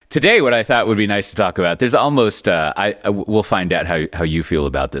Today, what I thought would be nice to talk about, there's almost, we'll find out how you feel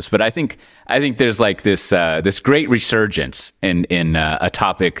about this, but I think there's like this great resurgence in a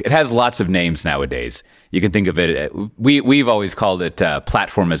topic. It has lots of names nowadays. You can think of it. We've always called it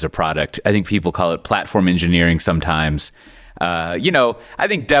platform as a product. I think people call it platform engineering sometimes. I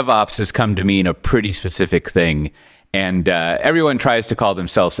think DevOps has come to mean a pretty specific thing. And everyone tries to call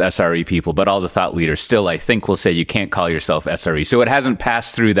themselves SRE people, but all the thought leaders still, I think, will say you can't call yourself SRE. So it hasn't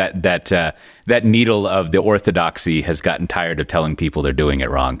passed through that needle of the orthodoxy has gotten tired of telling people they're doing it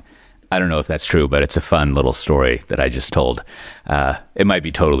wrong. I don't know if that's true, but it's a fun little story that I just told. It might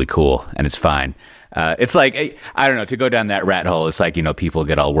be totally cool, and it's fine. It's like, I don't know, to go down that rat hole, it's like, people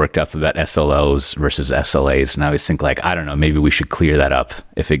get all worked up about SLOs versus SLAs. And I always think like, I don't know, maybe we should clear that up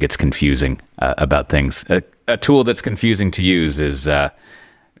if it gets confusing about things. A tool that's confusing to use is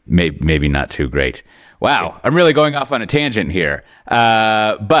maybe not too great. Wow, I'm really going off on a tangent here.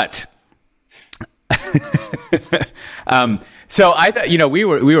 But so I thought, we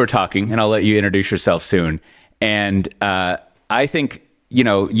were talking, and I'll let you introduce yourself soon. And I think,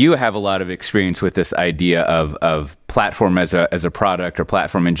 you have a lot of experience with this idea of platform as a product or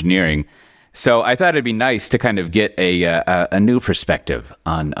platform engineering. So I thought it'd be nice to kind of get a new perspective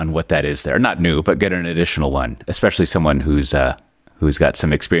on what that is there. Not new, but get an additional one, especially someone who's got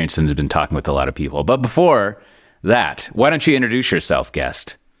some experience and has been talking with a lot of people. But before that, why don't you introduce yourself,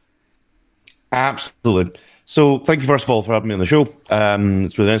 guest? Absolutely. So thank you, first of all, for having me on the show.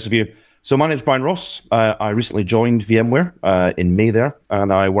 It's really nice of you. So my name is Bryan Ross. I recently joined VMware in May there,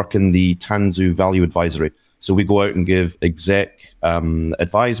 and I work in the Tanzu Value Advisory. So we go out and give exec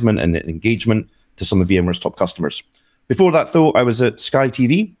advisement and engagement to some of VMware's top customers. Before that, though, I was at Sky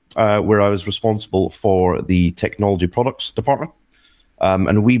TV, where I was responsible for the technology products department.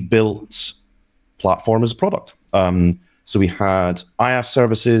 And we built platform as a product. So we had IaaS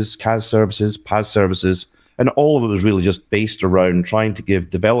services, CAS services, PaaS services, and all of it was really just based around trying to give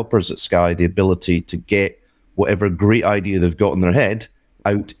developers at Sky the ability to get whatever great idea they've got in their head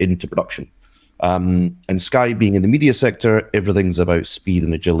out into production. And Sky being in the media sector, everything's about speed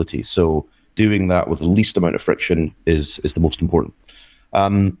and agility. So doing that with the least amount of friction is the most important.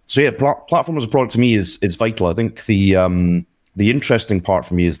 Platform as a product to me is vital. I think the interesting part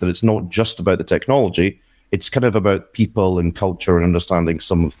for me is that it's not just about the technology. It's kind of about people and culture and understanding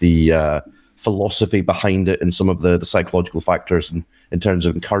some of the philosophy behind it and some of the psychological factors and in terms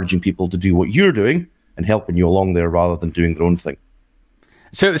of encouraging people to do what you're doing and helping you along there rather than doing their own thing.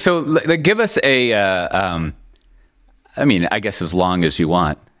 So give us I guess as long as you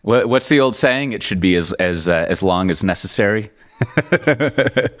want. What's the old saying? It should be as long as necessary.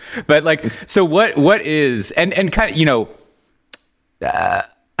 But so what is and kind of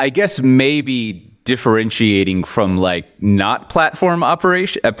I guess maybe differentiating from not platform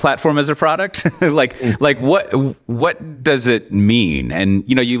platform as a product, what does it mean? And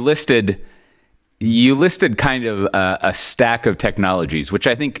you listed kind of a stack of technologies, which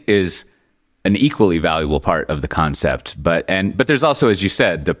I think is an equally valuable part of the concept. But there's also, as you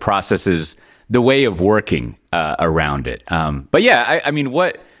said, the processes, the way of working around it. But yeah, I mean,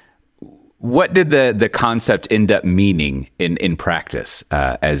 what did the concept end up meaning in practice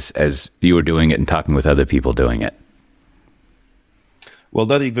as you were doing it and talking with other people doing it? Well,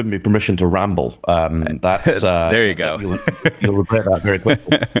 that even me permission to ramble. That's there you go. You'll regret that very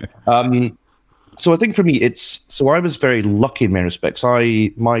quickly. So I think for me, I was very lucky in many respects.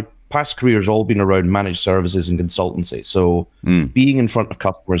 My past career has all been around managed services and consultancy. So being in front of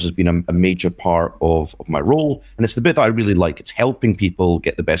customers has been a major part of my role. And it's the bit that I really like. It's helping people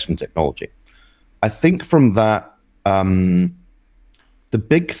get the best from technology. I think from that, the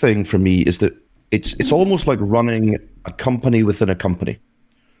big thing for me is that it's almost like running a company within a company.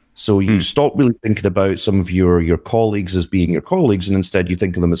 So you stop really thinking about some of your colleagues as being your colleagues, and instead you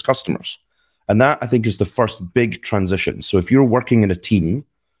think of them as customers. And that, I think, is the first big transition. So if you're working in a team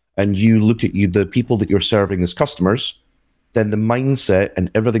and you look at the people that you're serving as customers, then the mindset and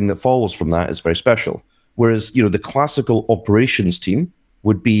everything that follows from that is very special. Whereas, the classical operations team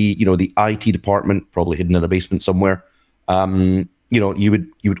would be, the IT department, probably hidden in a basement somewhere. You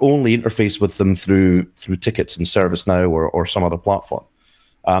would only interface with them through tickets and ServiceNow or some other platform.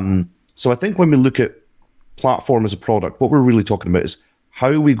 So I think when we look at platform as a product, what we're really talking about is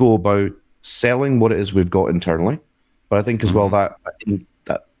how we go about selling what it is we've got internally. But I think as well that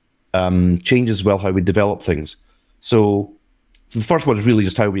changes well how we develop things. So the first one is really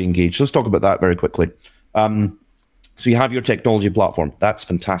just how we engage. Let's talk about that very quickly. So you have your technology platform. That's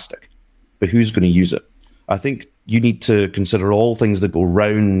fantastic. But who's going to use it? I think you need to consider all things that go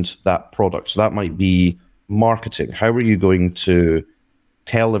around that product. So that might be marketing. How are you going to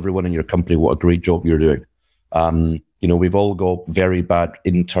tell everyone in your company what a great job you're doing. We've all got very bad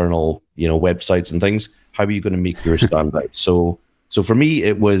internal, websites and things. How are you going to make yours stand out? So for me,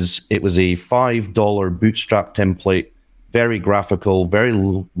 it was a $5 bootstrap template, very graphical, very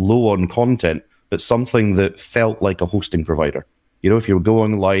low on content, but something that felt like a hosting provider. If you're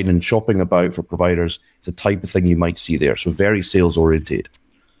going online and shopping about for providers, it's the type of thing you might see there. So very sales oriented.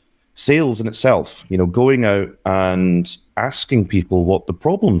 Sales in itself, going out and asking people what the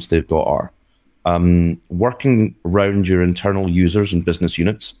problems they've got are, working around your internal users and business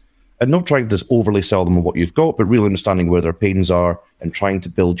units, and not trying to overly sell them on what you've got, but really understanding where their pains are and trying to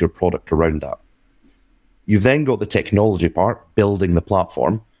build your product around that. You've then got the technology part, building the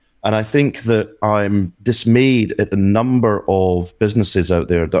platform. And I think that I'm dismayed at the number of businesses out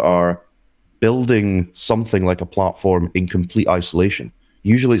there that are building something like a platform in complete isolation.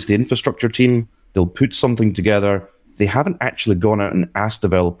 Usually it's the infrastructure team. They'll put something together. They haven't actually gone out and asked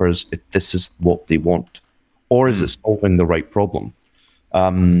developers if this is what they want, or is it solving the right problem?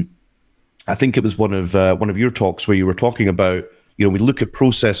 I think it was one of your talks where you were talking about, we look at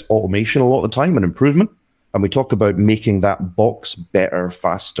process automation a lot of the time and improvement, and we talk about making that box better,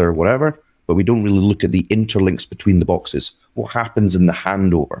 faster, whatever, but we don't really look at the interlinks between the boxes. What happens in the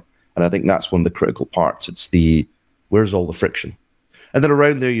handover? And I think that's one of the critical parts. It's where's all the friction? And then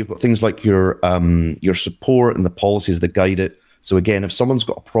around there, you've got things like your support and the policies that guide it. So again, if someone's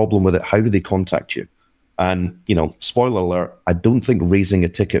got a problem with it, how do they contact you? And, spoiler alert, I don't think raising a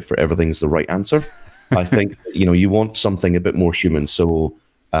ticket for everything is the right answer. I think, you want something a bit more human. So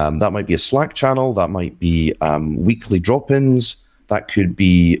that might be a Slack channel. That might be weekly drop-ins. That could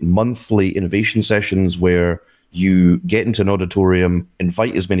be monthly innovation sessions where you get into an auditorium,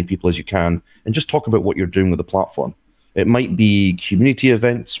 invite as many people as you can, and just talk about what you're doing with the platform. It might be community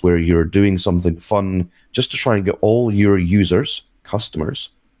events where you're doing something fun just to try and get all your users, customers,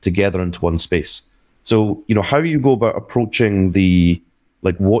 together into one space. So, how you go about approaching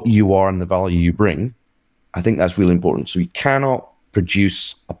what you are and the value you bring, I think that's really important. So you cannot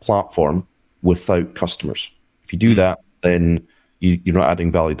produce a platform without customers. If you do that, then you're not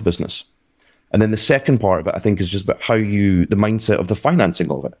adding value to business. And then the second part of it, I think, is just about the mindset of the financing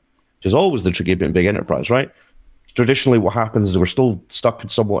of it, which is always the tricky bit in big enterprise, right? Traditionally, what happens is we're still stuck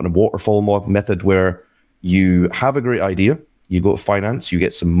somewhat in a waterfall method where you have a great idea, you go to finance, you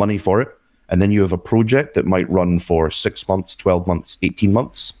get some money for it, and then you have a project that might run for 6 months, 12 months, 18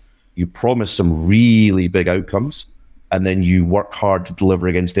 months. You promise some really big outcomes, and then you work hard to deliver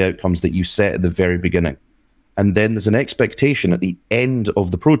against the outcomes that you set at the very beginning. And then there's an expectation at the end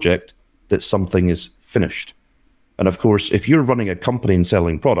of the project that something is finished. And of course, if you're running a company and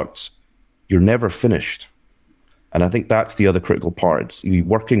selling products, you're never finished. And I think that's the other critical part. It's you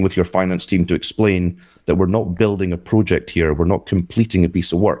working with your finance team to explain that we're not building a project here. We're not completing a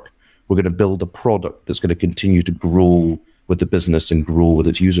piece of work. We're going to build a product that's going to continue to grow with the business and grow with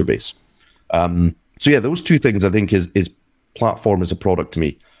its user base. Those two things I think is platform as a product to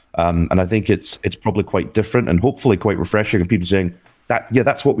me. And I think it's probably quite different and hopefully quite refreshing. And people saying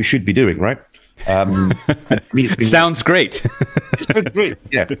that's what we should be doing, right? Sounds great. It sounds great,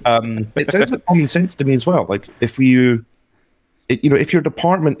 yeah. It sounds like common sense to me as well. Like if your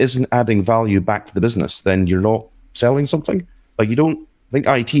department isn't adding value back to the business, then you're not selling something. Like I think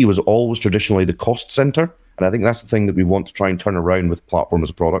IT was always traditionally the cost center, and I think that's the thing that we want to try and turn around with platform as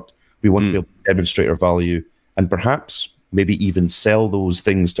a product. We want to be able to demonstrate our value and perhaps maybe even sell those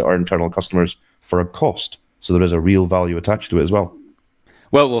things to our internal customers for a cost, so there is a real value attached to it as well.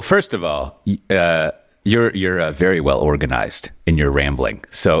 Well, first of all, you're very well organized in your rambling.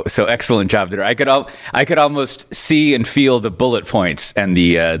 So excellent job there. I could almost see and feel the bullet points and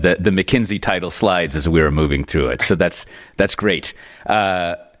the McKinsey title slides as we were moving through it. So that's great.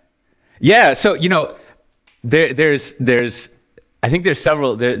 So there's I think there's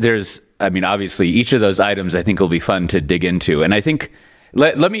several. Obviously each of those items I think will be fun to dig into, and I think.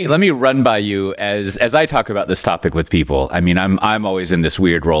 Let me run by you as I talk about this topic with people. I mean, I'm always in this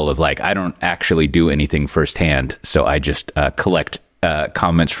weird role of I don't actually do anything firsthand, so I just collect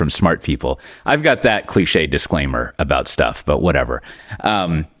comments from smart people. I've got that cliche disclaimer about stuff, but whatever.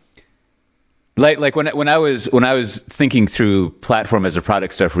 When I was thinking through platform as a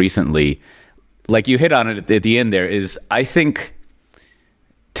product stuff recently, you hit on it at the end there is I think.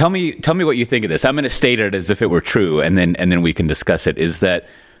 Tell me what you think of this. I'm going to state it as if it were true, and then we can discuss it. Is that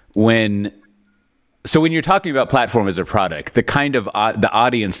when you're talking about platform as a product, the kind of the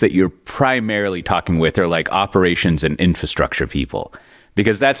audience that you're primarily talking with are operations and infrastructure people,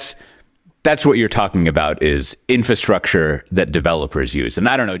 because that's that's what you're talking about is infrastructure that developers use. And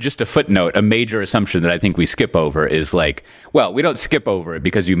I don't know, just a footnote, a major assumption that I think we skip over is like, well, we don't skip over it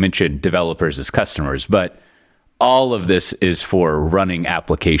because you mentioned developers as customers, but all of this is for running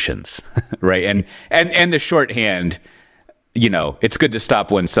applications, right? And the shorthand, it's good to stop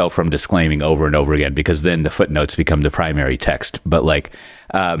oneself from disclaiming over and over again, because then the footnotes become the primary text. But like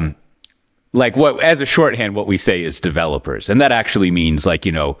what, as a shorthand, what we say is developers. And that actually means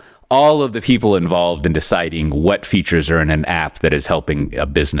all of the people involved in deciding what features are in an app that is helping a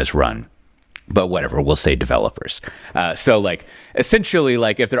business run. But whatever, we'll say developers. So essentially,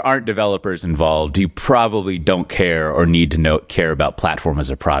 if there aren't developers involved, you probably don't care or need to care about platform as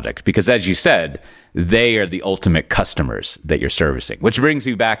a product, because as you said, they are the ultimate customers that you're servicing, which brings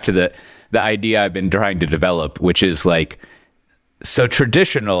me back to the idea I've been trying to develop, which is so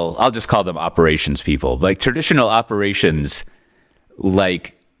traditional, I'll just call them operations people, traditional operations,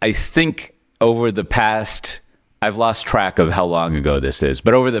 I think over the past, I've lost track of how long ago this is,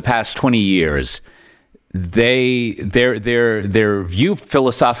 but over the past 20 years, their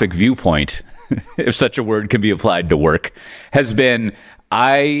philosophic viewpoint, if such a word can be applied to work, has been,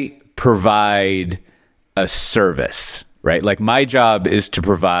 I provide a service, right? My job is to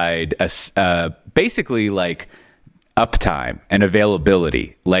provide basically uptime and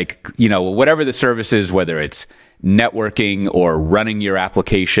availability, whatever the service is, whether it's networking or running your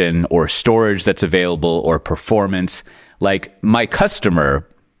application or storage that's available or performance. My customer,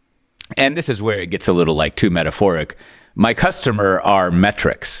 and this is where it gets a little too metaphoric, my customer are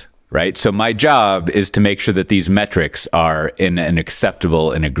metrics, right? So my job is to make sure that these metrics are in an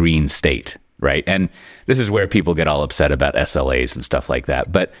acceptable and a green state, right? And this is where people get all upset about SLAs and stuff like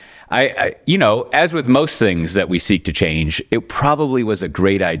that. But I as with most things that we seek to change, it probably was a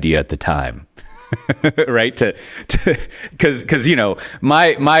great idea at the time. Right? Because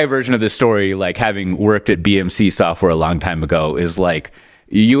my version of the story, having worked at BMC software a long time ago, is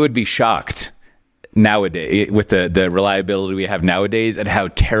you would be shocked nowadays with the reliability we have nowadays at how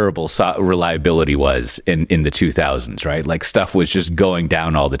terrible reliability was in the 2000s, right? Stuff was just going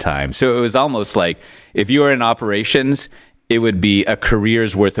down all the time. So it was almost if you were in operations, it would be a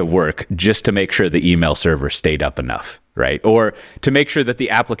career's worth of work just to make sure the email server stayed up enough, right? Or to make sure that the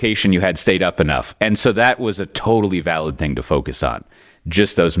application you had stayed up enough. And so that was a totally valid thing to focus on,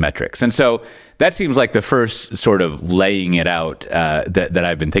 just those metrics. And so that seems like the first sort of laying it out that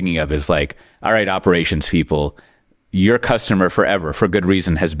I've been thinking of is all right, operations people, your customer forever, for good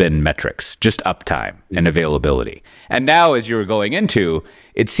reason, has been metrics, just uptime and availability. And now, as you were going into,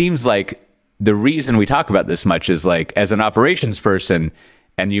 it seems like the reason we talk about this much is as an operations person,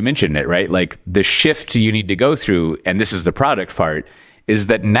 and you mentioned it, right? The shift you need to go through, and this is the product part, is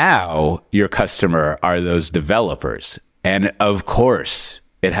that now your customer are those developers. And of course,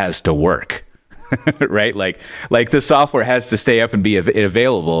 it has to work, right? The software has to stay up and be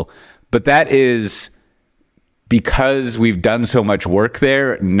available. But that is because we've done so much work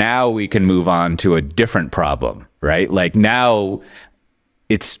there. Now we can move on to a different problem, right? Now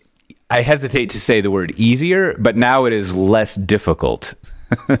it's, I hesitate to say the word easier, but now it is less difficult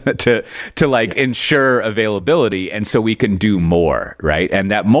to ensure availability. And so we can do more, right?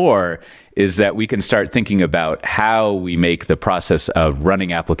 And that more is that we can start thinking about how we make the process of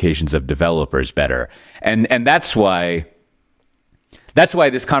running applications of developers better. And that's why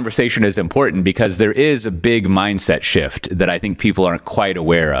this conversation is important, because there is a big mindset shift that I think people aren't quite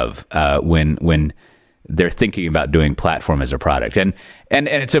aware of when they're thinking about doing platform as a product. And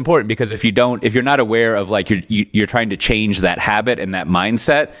it's important because if you're not aware of you're trying to change that habit and that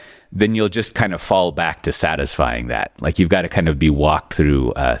mindset, then you'll just kind of fall back to satisfying that. You've got to kind of be walked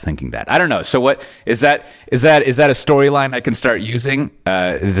through thinking that. I don't know. So what is that a storyline I can start using?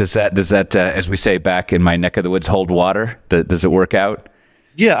 Does that as we say back in my neck of the woods, hold water? Does it work out?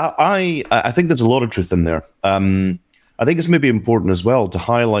 Yeah, I think there's a lot of truth in there. I think it's maybe important as well to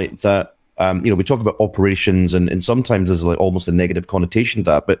highlight that we talk about operations and sometimes there's almost a negative connotation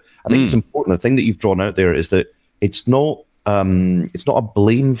to that, but I think it's important. The thing that you've drawn out there is that it's not a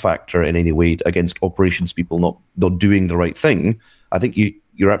blame factor in any way against operations people not doing the right thing. I think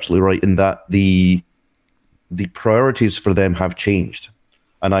you're absolutely right in that the priorities for them have changed.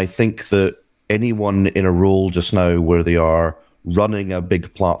 And I think that anyone in a role just now where they are running a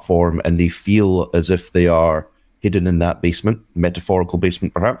big platform and they feel as if they are hidden in that basement, metaphorical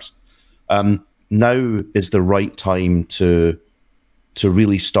basement perhaps, now is the right time to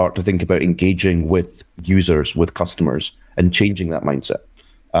really start to think about engaging with users, with customers, and changing that mindset.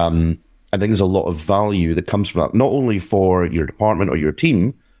 I think there's a lot of value that comes from that, not only for your department or your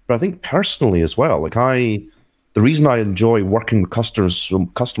team, but I think personally as well. the reason I enjoy working with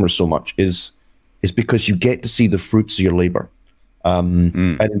customers so much is because you get to see the fruits of your labor.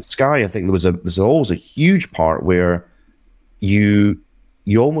 And in Sky, I think there's always a huge part where you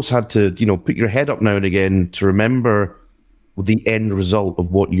almost had to, put your head up now and again to remember the end result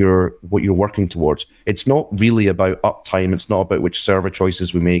of what you're working towards. It's not really about uptime. It's not about which server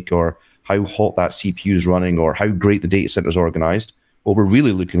choices we make or how hot that CPU is running or how great the data center is organized. What we're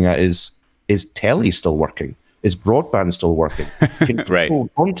really looking at is tele still working? Is broadband still working? Can people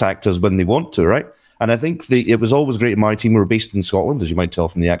contact us when they want to, right? And I think it was always great in my team. We were based in Scotland, as you might tell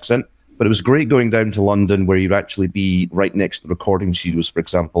from the accent, but it was great going down to London where you'd actually be right next to the recording studios, for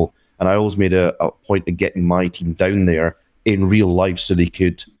example. And I always made a point of getting my team down there in real life so they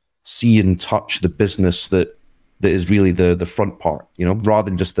could see and touch the business that is really the front part, rather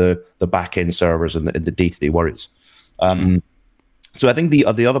than just the back end servers and the day-to-day worries. So I think the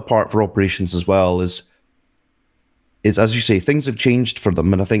other part for operations as well is as you say, things have changed for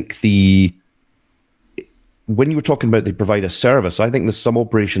them. And I think when you were talking about they provide a service, I think there's some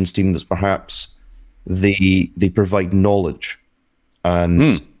operations team that's perhaps they provide knowledge,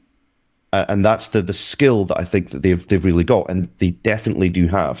 and that's the skill that I think that they've really got, and they definitely do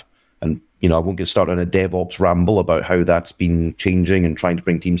have. And I won't get started on a DevOps ramble about how that's been changing and trying to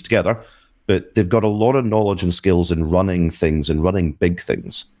bring teams together, but they've got a lot of knowledge and skills in running things and running big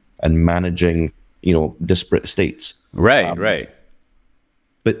things and managing disparate states. Right.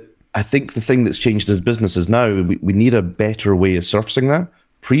 But I think the thing that's changed as businesses now, we need a better way of surfacing that.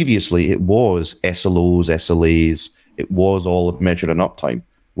 Previously, it was SLOs, SLAs, it was all measured in uptime.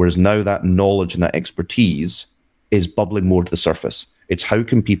 Whereas now that knowledge and that expertise is bubbling more to the surface. It's how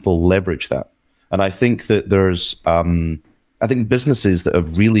can people leverage that? And I think that there's, businesses that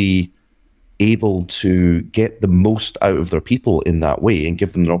have really able to get the most out of their people in that way and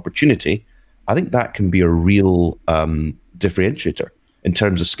give them an opportunity, I think that can be a real differentiator in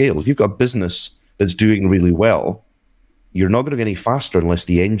terms of scale. If you've got a business that's doing really well, you're not going to get any faster unless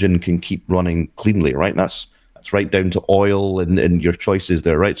the engine can keep running cleanly, right? That's right down to oil and your choices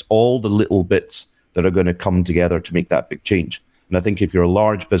there, right? It's all the little bits that are going to come together to make that big change. And I think if you're a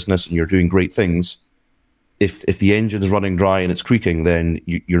large business and you're doing great things, if the engine's running dry and it's creaking, then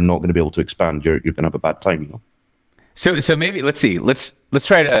you're not going to be able to expand. You're going to have a bad time, So maybe let's see. Let's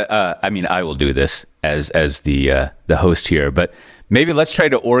try to. I will do this as the host here, but maybe let's try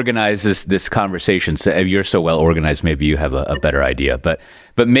to organize this conversation. So if you're so well organized, maybe you have a better idea. But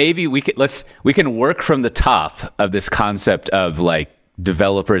maybe we can work from the top of this concept of like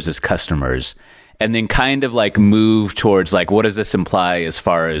developers as customers, and then kind of like move towards like what does this imply as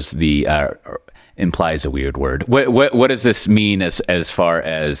far as the imply is a weird word. What does this mean as far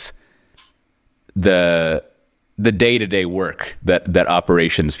as the day-to-day work that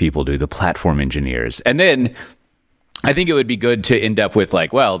operations people do, the platform engineers? And then I think it would be good to end up with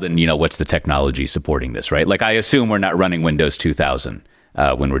like, well, then, what's the technology supporting this, right? Like, I assume we're not running Windows 2000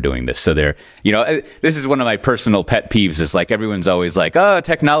 when we're doing this. So this is one of my personal pet peeves is like, everyone's always like, oh,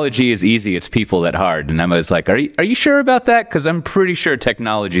 technology is easy. It's people that hard. And I'm always like, are you sure about that? Because I'm pretty sure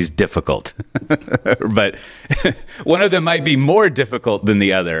technology is difficult, but one of them might be more difficult than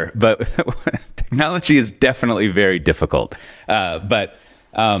the other, but technology is definitely very difficult.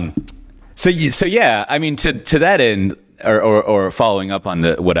 So yeah, I mean, to that end, or following up on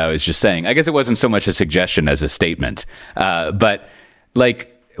what I was just saying, I guess it wasn't so much a suggestion as a statement, but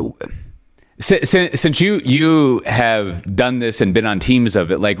like, since you have done this and been on teams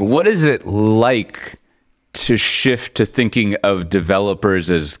of it, like, what is it like to shift to thinking of developers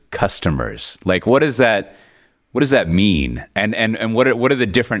as customers? Like, what does that mean? And what are the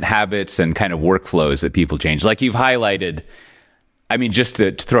different habits and kind of workflows that people change? Like you've highlighted, I mean, just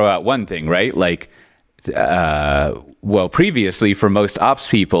to throw out one thing, right? Like, previously for most ops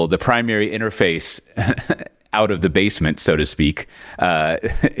people, the primary interface out of the basement, so to speak,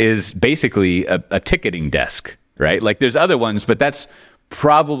 is basically a ticketing desk, right? Like there's other ones, but that's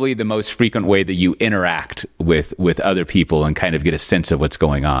probably the most frequent way that you interact with other people and kind of get a sense of what's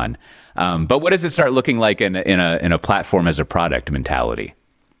going on. But what does it start looking like in a platform as a product mentality?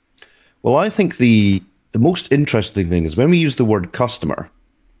 Well, I think the most interesting thing is when we use the word customer,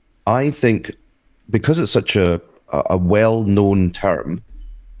 I think because it's such a well-known term,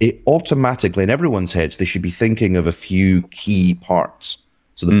 it automatically, in everyone's heads, they should be thinking of a few key parts.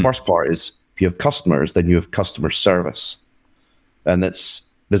 So the first part is, if you have customers, then you have customer service. And there's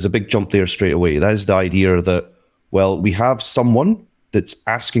a big jump there straight away. That is the idea that, well, we have someone that's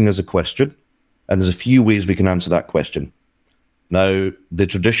asking us a question, and there's a few ways we can answer that question. Now, the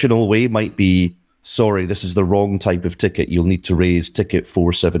traditional way might be, sorry, this is the wrong type of ticket. You'll need to raise ticket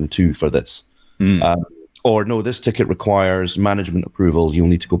 472 for this. Or no, this ticket requires management approval. You'll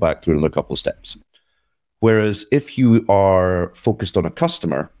need to go back through another couple of steps. Whereas if you are focused on a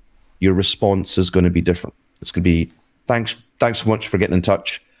customer, your response is going to be different. It's going to be, thanks so much for getting in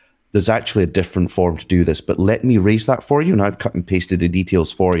touch. There's actually a different form to do this, but let me raise that for you, and I've cut and pasted the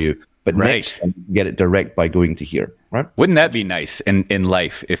details for you. But next time, get it direct by going to here, right? Wouldn't that be nice in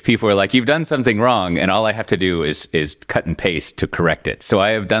life if people are like, you've done something wrong, and all I have to do is cut and paste to correct it. So I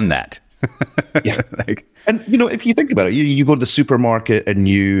have done that. Yeah. And, if you think about it, you go to the supermarket and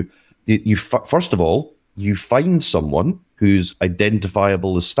you first of all, you find someone who's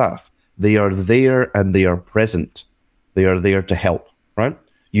identifiable as staff. They are there and they are present. They are there to help, right?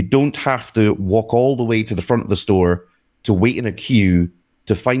 You don't have to walk all the way to the front of the store to wait in a queue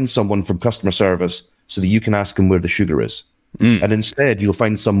to find someone from customer service so that you can ask them where the sugar is. And instead, you'll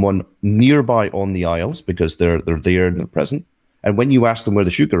find someone nearby on the aisles because they're there and they're present. And when you ask them where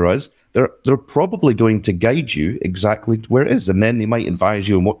the sugar is, they're probably going to guide you exactly to where it is. And then they might advise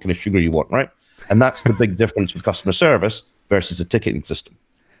you on what kind of sugar you want, right? And that's the big difference with customer service versus a ticketing system.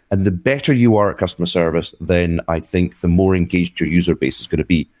 And the better you are at customer service, then I think the more engaged your user base is going to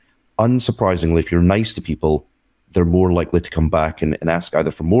be. Unsurprisingly, if you're nice to people, they're more likely to come back and ask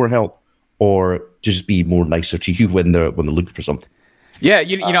either for more help or just be more nicer to you when they're looking for something. Yeah,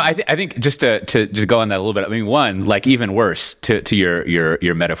 I think just to go on that a little bit. I mean, one, like even worse to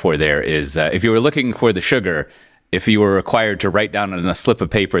your metaphor there is if you were looking for the sugar, if you were required to write down on a slip of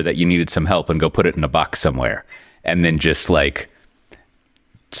paper that you needed some help and go put it in a box somewhere, and then just like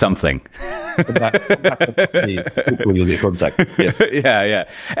something. Hopefully you'll get contact. Yeah.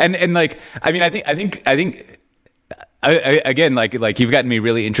 And like, I mean, I think again, like you've gotten me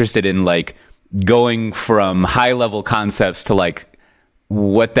really interested in like going from high level concepts to like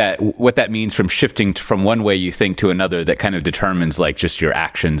what that means from shifting from one way you think to another that kind of determines like just your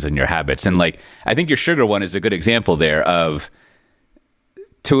actions and your habits. And like, I think your sugar one is a good example there of,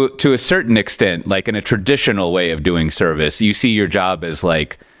 to a certain extent, like in a traditional way of doing service, you see your job as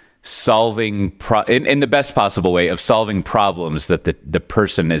like solving in the best possible way of solving problems that the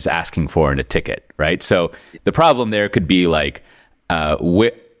person is asking for in a ticket, right? So the problem there could be like,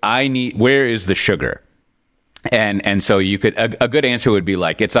 where is the sugar? And so you could, a good answer would be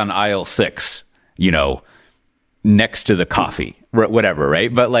like, it's on aisle 6, next to the coffee, whatever,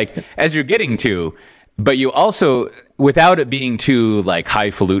 right? But like, as you're getting to, but you also, without it being too like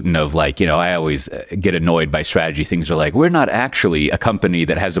highfalutin of like, I always get annoyed by strategy. Things are like, we're not actually a company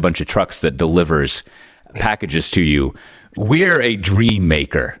that has a bunch of trucks that delivers packages to you. We're a dream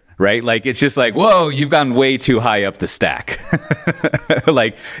maker, right? Like, it's just like, whoa, you've gone way too high up the stack.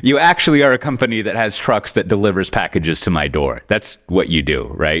 Like, you actually are a company that has trucks that delivers packages to my door. That's what you do,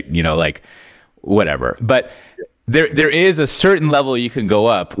 right? Like, whatever. But there is a certain level you can go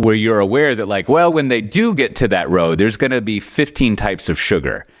up where you're aware that like, well, when they do get to that road, there's going to be 15 types of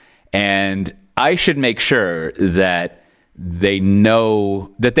sugar. And I should make sure that they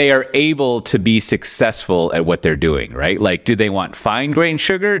know that they are able to be successful at what they're doing, right? Like, do they want fine grain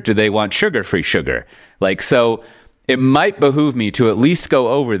sugar? Do they want sugar-free sugar? Like, so it might behoove me to at least go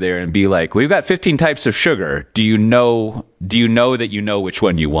over there and be like, we've got 15 types of sugar. Do you know that you know which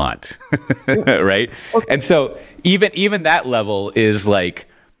one you want? Right? And so even that level is like,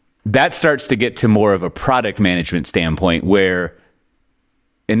 that starts to get to more of a product management standpoint where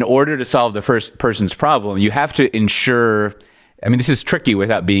in order to solve the first person's problem, you have to ensure, I mean, this is tricky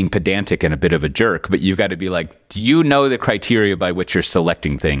without being pedantic and a bit of a jerk, but you've got to be like, do you know the criteria by which you're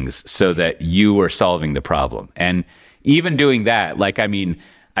selecting things so that you are solving the problem? And even doing that, like, I mean,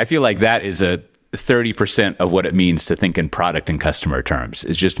 I feel like that is a 30% of what it means to think in product and customer terms.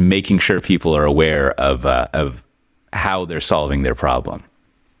 Is just making sure people are aware of how they're solving their problem.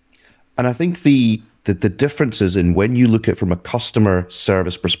 And I think the difference is in when you look at it from a customer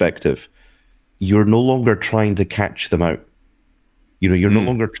service perspective, you're no longer trying to catch them out. You're no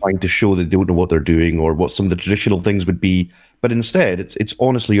longer trying to show that they don't know what they're doing or what some of the traditional things would be. But instead, it's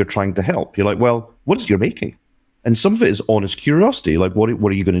honestly, you're trying to help. You're like, well, what is it you're making? And some of it is honest curiosity. Like, what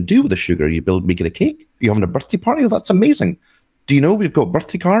are you going to do with the sugar? Are you making a cake? Are you having a birthday party? Oh, that's amazing. Do you know we've got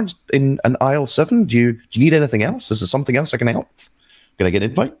birthday cards in an aisle 7? Do you need anything else? Is there something else I can help? Can I get an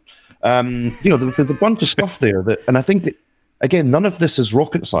invite? There's a bunch of stuff there and I think that, again, none of this is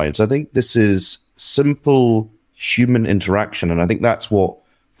rocket science. I think this is simple human interaction. And I think that's what,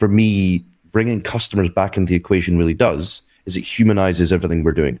 for me, bringing customers back into the equation really does, is it humanizes everything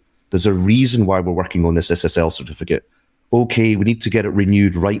we're doing. There's a reason why we're working on this SSL certificate. Okay, we need to get it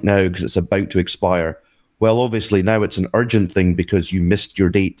renewed right now because it's about to expire. Well, obviously now it's an urgent thing because you missed your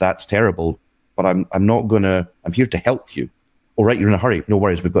date. That's terrible. But I'm here to help you. All right, you're in a hurry. No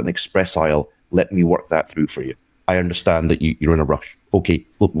worries. We've got an express aisle let me work that through for you. I understand that you're in a rush. Okay,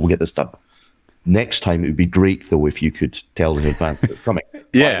 look, we'll get this done. Next time, it would be great, though, if you could tell in advance that it's coming.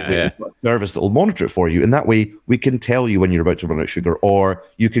 Yeah. We've got a service that will monitor it for you. And that way, we can tell you when you're about to run out of sugar, or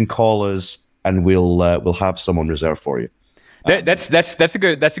you can call us and we'll have someone reserved for you. That's a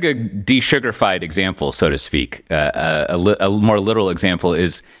good de-sugarified example, so to speak. A more literal example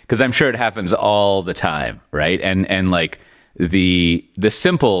is, because I'm sure it happens all the time, right? And like the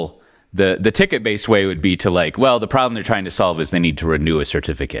simple, the ticket-based way would be to like, well, the problem they're trying to solve is they need to renew a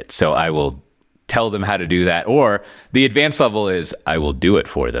certificate. So I will tell them how to do that. Or the advanced level is I will do it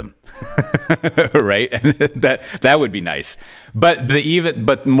for them. Right? And that would be nice. But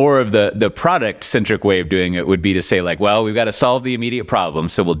more of the product centric way of doing it would be to say like, well, we've got to solve the immediate problem,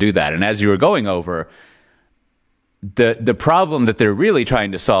 so we'll do that. And as you were going over, the problem that they're really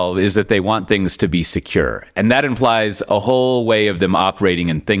trying to solve is that they want things to be secure. And that implies a whole way of them operating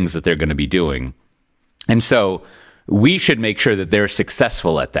and things that they're going to be doing. And so we should make sure that they're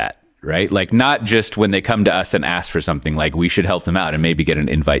successful at that. Right? Like not just when they come to us and ask for something, like we should help them out and maybe get an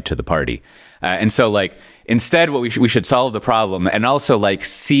invite to the party. And so like instead what we should solve the problem and also like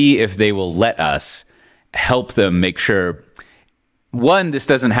see if they will let us help them make sure, one, this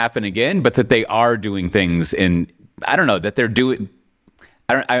doesn't happen again, but that they are doing things that they're doing,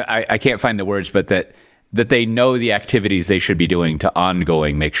 I can't find the words, but that they know the activities they should be doing to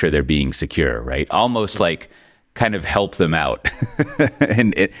ongoing make sure they're being secure, right? Almost like kind of help them out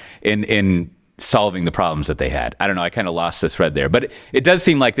in solving the problems that they had. I don't know. I kind of lost the thread there, but it does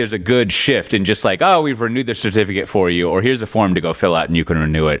seem like there's a good shift in just like, oh, we've renewed the certificate for you, or here's a form to go fill out and you can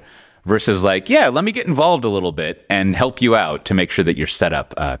renew it, versus like, yeah, let me get involved a little bit and help you out to make sure that you're set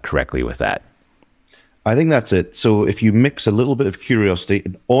up correctly with that. I think that's it. So if you mix a little bit of curiosity,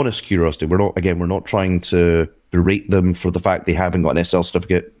 an honest curiosity, we're not trying to berate them for the fact they haven't got an SL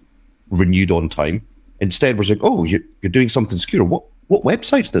certificate renewed on time. Instead, we're saying, oh, you're doing something secure. What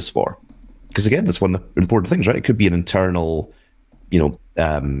website's this for? Because again, that's one of the important things, right? It could be an internal,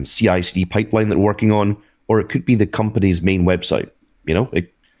 CI/CD pipeline that we're working on, or it could be the company's main website,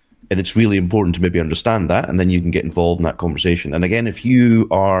 and it's really important to maybe understand that, and then you can get involved in that conversation. And again, if you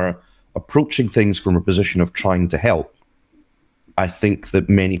are approaching things from a position of trying to help, I think that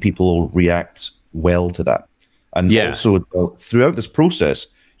many people will react well to that. And also throughout this process,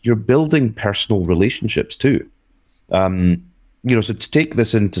 you're building personal relationships too. So to take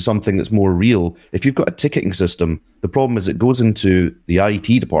this into something that's more real, if you've got a ticketing system, the problem is it goes into the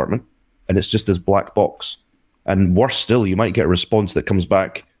IT department and it's just this black box. And worse still, you might get a response that comes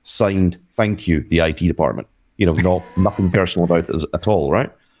back signed, thank you, the IT department. Nothing personal about it at all,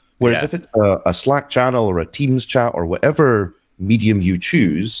 right? Whereas if it's a Slack channel or a Teams chat or whatever medium you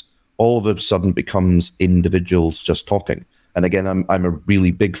choose, all of a sudden becomes individuals just talking. And again, I'm a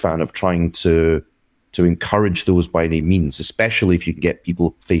really big fan of trying to encourage those by any means, especially if you can get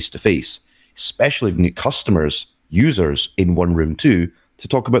people face to face, especially if you get customers, users in one room too, to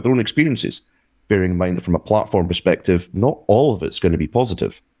talk about their own experiences. Bearing in mind that from a platform perspective, not all of it's going to be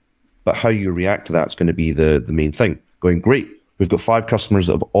positive, but how you react to that is going to be the main thing. Going, great, we've got 5 customers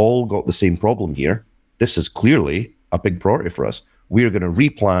that have all got the same problem here. This is clearly a big priority for us. We are going to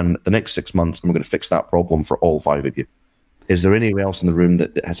replan the next 6 months and we're going to fix that problem for all 5 of you. Is there anyone else in the room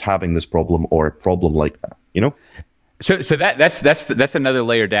that is having this problem or a problem like that? So that's another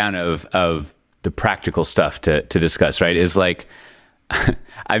layer down of the practical stuff to discuss, right? Is like,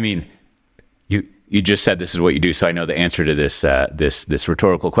 I mean, you just said this is what you do, so I know the answer to this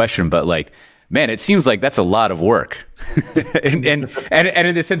rhetorical question, but like, man, it seems like that's a lot of work, and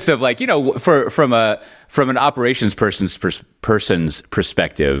in the sense of like, from an operations person's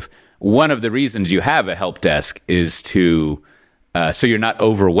perspective. One of the reasons you have a help desk is to so you're not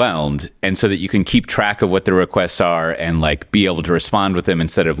overwhelmed, and so that you can keep track of what the requests are and like be able to respond with them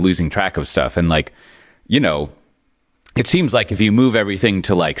instead of losing track of stuff. And like, it seems like if you move everything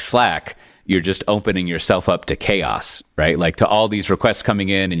to like Slack, you're just opening yourself up to chaos, right? Like to all these requests coming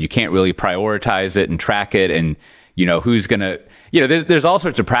in, and you can't really prioritize it and track it, and who's gonna, there's all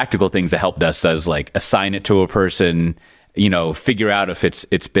sorts of practical things that help desk does, like assign it to a person. Figure out if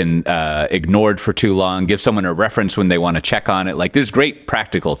it's been ignored for too long, give someone a reference when they want to check on it. Like there's great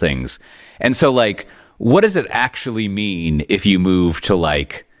practical things. And so like, what does it actually mean if you move to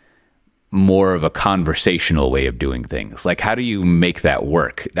like more of a conversational way of doing things? Like, how do you make that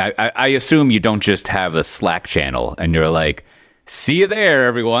work? I assume you don't just have a Slack channel and you're like, see you there,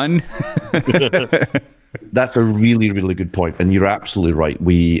 everyone. That's a really, really good point. And you're absolutely right.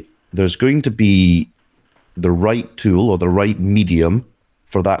 There's going to be the right tool or the right medium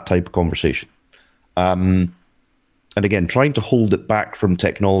for that type of conversation. And again, trying to hold it back from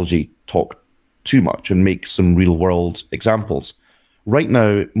technology talk too much and make some real world examples. Right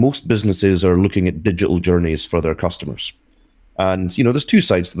now, most businesses are looking at digital journeys for their customers. And, there's two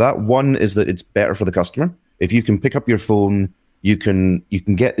sides to that. One is that it's better for the customer. If you can pick up your phone, you can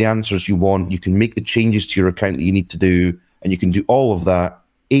get the answers you want, you can make the changes to your account that you need to do, and you can do all of that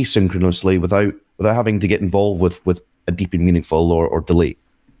asynchronously without having to get involved with a deep and meaningful or delay.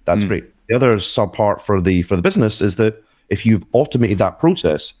 That's great. The other sub part for the business is that if you've automated that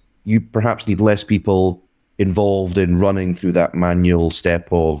process, you perhaps need less people involved in running through that manual step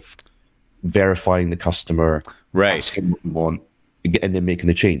of verifying the customer, asking what you want, and then making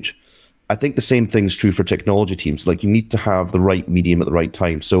the change. I think the same thing's true for technology teams. Like, you need to have the right medium at the right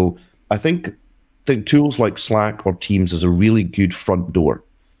time. So I think tools like Slack or Teams is a really good front door.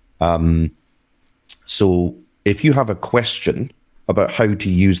 So if you have a question about how to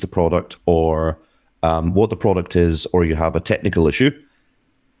use the product or what the product is, or you have a technical issue,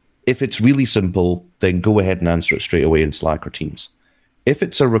 if it's really simple, then go ahead and answer it straight away in Slack or Teams. If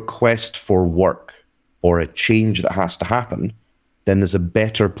it's a request for work or a change that has to happen, then there's a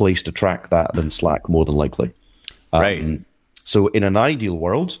better place to track that than Slack, more than likely. Right. So in an ideal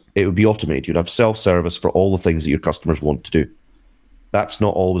world, it would be automated. You'd have self-service for all the things that your customers want to do. That's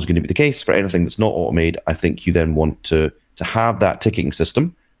not always going to be the case. For anything that's not automated, I think you then want to have that ticketing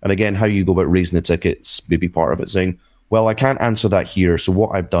system. And again, how you go about raising the tickets may be part of it, saying, well, I can't answer that here. So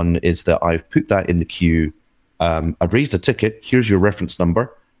what I've done is that I've put that in the queue. I've raised a ticket. Here's your reference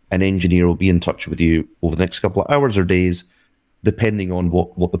number. An engineer will be in touch with you over the next couple of hours or days, depending on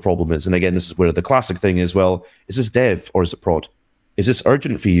what the problem is. And again, this is where the classic thing is, well, is this dev or is it prod? Is this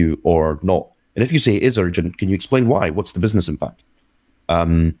urgent for you or not? And if you say it is urgent, can you explain why? What's the business impact?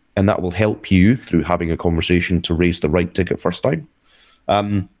 And that will help you through having a conversation to raise the right ticket first time.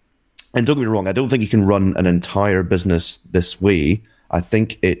 And don't get me wrong, I don't think you can run an entire business this way. I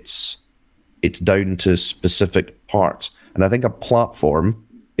think it's down to specific parts. And I think a platform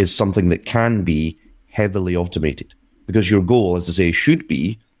is something that can be heavily automated, because your goal, as I say, should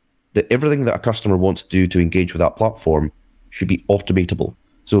be that everything that a customer wants to do to engage with that platform should be automatable.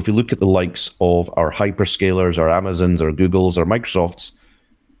 So if you look at the likes of our hyperscalers, our Amazons, our Googles, our Microsofts,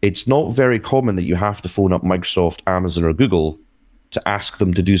 it's not very common that you have to phone up Microsoft, Amazon, or Google to ask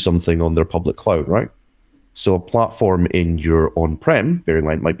them to do something on their public cloud, right? So a platform in your on-prem, bearing in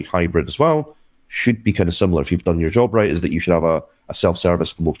mind it might be hybrid as well, should be kind of similar. If you've done your job right, is that you should have a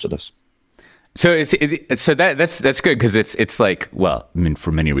self-service for most of this. So that's good, because it's like, well, I mean,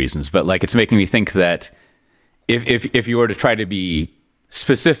 for many reasons, but like, it's making me think that if you were to try to be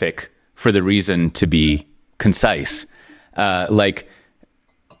specific for the reason to be concise, like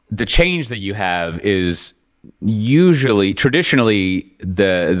the change that you have is usually traditionally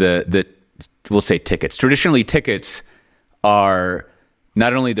the we'll say tickets. Traditionally, tickets are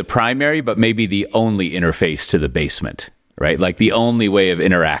not only the primary, but maybe the only interface to the basement, right? Like the only way of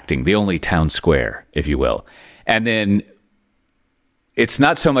interacting, the only town square, if you will. And then it's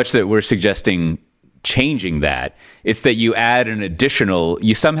not so much that we're suggesting changing that. It's that you add an additional,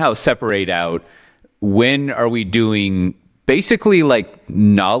 you somehow separate out, when are we doing basically like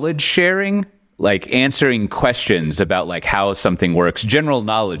knowledge sharing, like answering questions about like how something works, general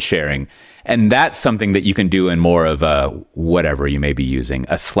knowledge sharing. And that's something that you can do in more of a, whatever you may be using,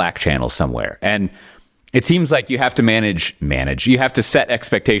 a Slack channel somewhere. And it seems like you have to manage, you have to set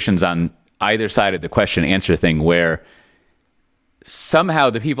expectations on either side of the question answer thing, where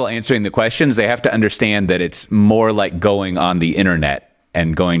somehow the people answering the questions, they have to understand that it's more like going on the internet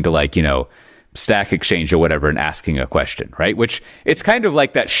and going to like, Stack Exchange or whatever and asking a question, right? Which it's kind of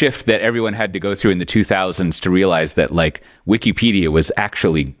like that shift that everyone had to go through in the 2000s to realize that like Wikipedia was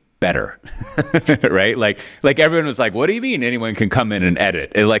actually better, right? Like everyone was like, what do you mean anyone can come in and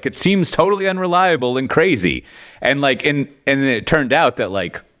edit? It seems totally unreliable and crazy. And it turned out that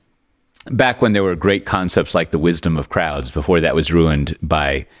like back when there were great concepts like the wisdom of crowds, before that was ruined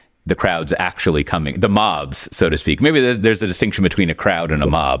by the crowds actually coming, the mobs, so to speak. Maybe there's a distinction between a crowd and a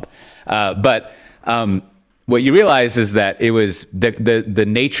mob. But what you realize is that it was the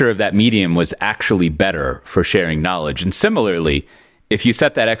nature of that medium was actually better for sharing knowledge. And similarly, if you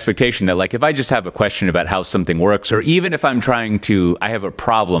set that expectation that like, if I just have a question about how something works, or even if I have a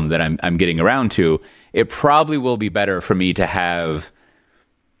problem that I'm getting around to, it probably will be better for me to have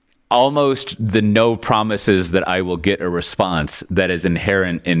almost the no promises that I will get a response that is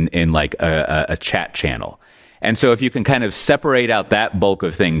inherent in like a chat channel. And so if you can kind of separate out that bulk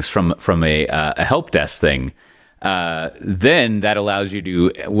of things from a help desk thing, then that allows you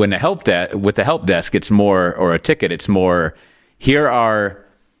to, when with the help desk, it's more, or a ticket, it's more, here are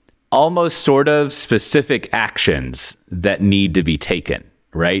almost sort of specific actions that need to be taken.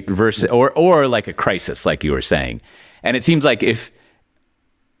 right? Versus or like a crisis, like you were saying. And it seems like if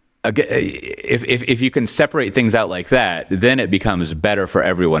you can separate things out like that, then it becomes better for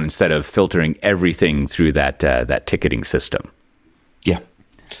everyone instead of filtering everything through that ticketing system. Yeah,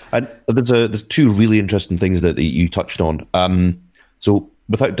 and there's two really interesting things that you touched on. So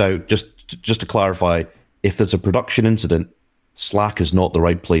without doubt, just to clarify, if there's a production incident, Slack is not the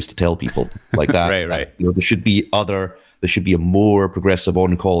right place to tell people like that. Right. There should be a more progressive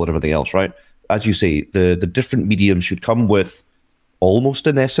on call and everything else, right? As you say, the different mediums should come with almost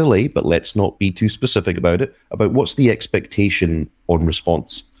an SLA, but let's not be too specific about it, about what's the expectation on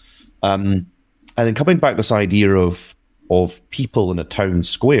response. And then coming back this idea of people in a town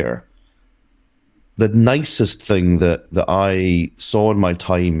square, the nicest thing that I saw in my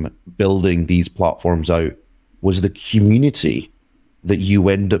time building these platforms out was the community that you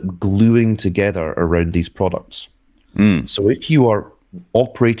end up gluing together around these products. So if you are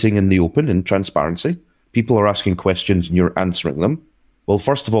operating in the open, in transparency, people are asking questions and you're answering them, well,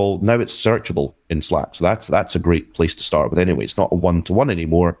 first of all, now it's searchable in Slack. So that's a great place to start with anyway. It's not a one-to-one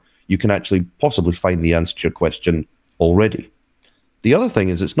anymore. You can actually possibly find the answer to your question already. The other thing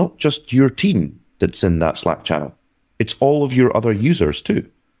is it's not just your team that's in that Slack channel. It's all of your other users too.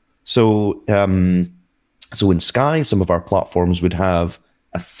 So in Sky, some of our platforms would have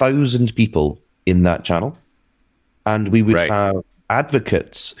 1,000 people in that channel. And we would have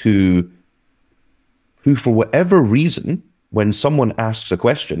advocates who for whatever reason, when someone asks a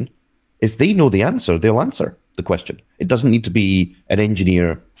question, if they know the answer, they'll answer the question. It doesn't need to be an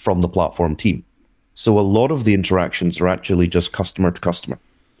engineer from the platform team. So a lot of the interactions are actually just customer to customer.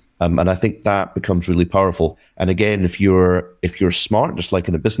 And I think that becomes really powerful. And again, if you're smart, just like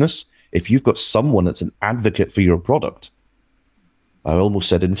in a business, if you've got someone that's an advocate for your product, I almost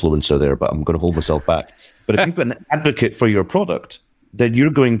said influencer there, but I'm going to hold myself back. But if you've got an advocate for your product, then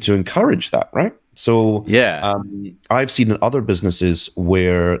you're going to encourage that, right? So yeah, I've seen in other businesses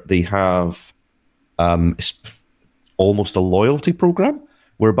where they have almost a loyalty program,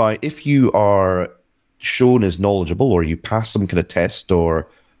 whereby if you are shown as knowledgeable or you pass some kind of test or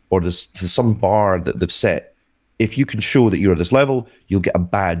there's some bar that they've set, if you can show that you're at this level, you'll get a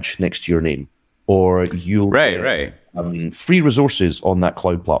badge next to your name, or you'll get free resources on that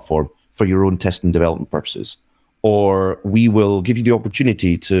cloud platform for your own test and development purposes. Or we will give you the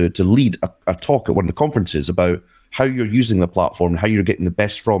opportunity to lead a talk at one of the conferences about how you're using the platform, how you're getting the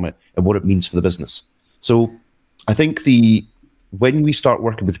best from it, and what it means for the business. So I think when we start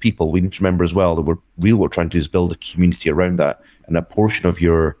working with people, we need to remember as well that what we're trying to do is build a community around that, and a portion of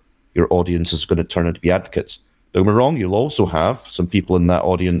your audience is going to turn out to be advocates. Don't get me wrong, you'll also have some people in that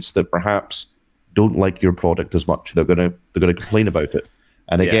audience that perhaps don't like your product as much. They're going to complain about it.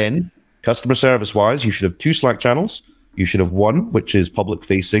 And again, customer service wise, you should have 2 Slack channels. You should have one which is public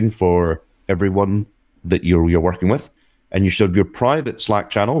facing for everyone that you're working with, and you should have your private Slack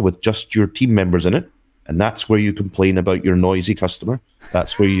channel with just your team members in it. And that's where you complain about your noisy customer.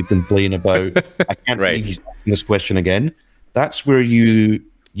 That's where you complain about, I can't believe he's asking this question again. That's where you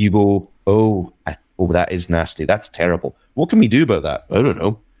go, oh, that is nasty. That's terrible. What can we do about that? I don't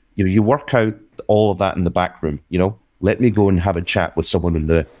know. You work out all of that in the back room. Let me go and have a chat with someone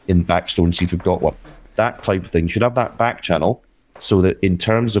in Backstone and see if we've got one. That type of thing. You should have that back channel so that in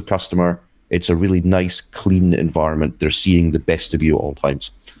terms of customer, it's a really nice, clean environment. They're seeing the best of you at all times.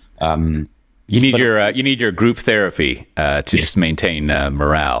 You need your group therapy to just maintain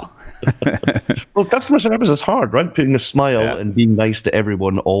morale. Well, customer service is hard, right? Putting a smile and being nice to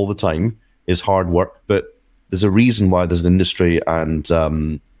everyone all the time is hard work, but there's a reason why there's an industry and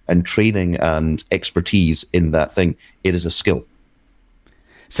training and expertise in that thing. It is a skill.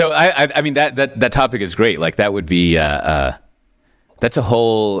 So I mean that topic is great. Like that would be that's a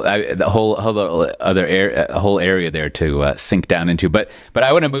whole area there to sink down into. But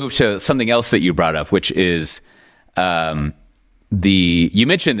I want to move to something else that you brought up, which is you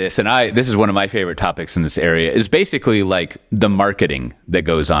mentioned this, and this is one of my favorite topics in this area, is basically like the marketing that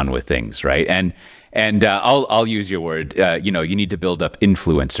goes on with things, right? And I'll use your word. You need to build up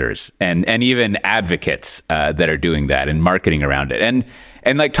influencers and even advocates that are doing that and marketing around it.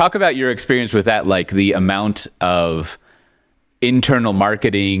 And like talk about your experience with that, like the amount of internal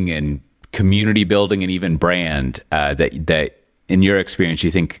marketing and community building and even brand that in your experience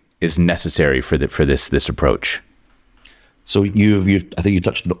you think is necessary for this approach. So I think you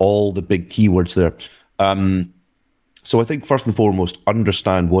touched on all the big keywords there. So I think first and foremost,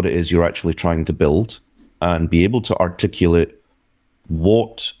 understand what it is you're actually trying to build and be able to articulate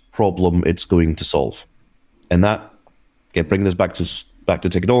what problem it's going to solve. And that, again, bringing this back to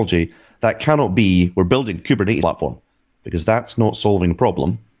technology, that cannot be, we're building a Kubernetes platform. because that's not solving a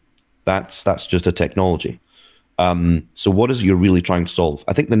problem. That's just a technology. So what is it you're really trying to solve?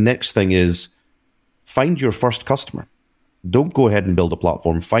 I think the next thing is find your first customer. Don't go ahead and build a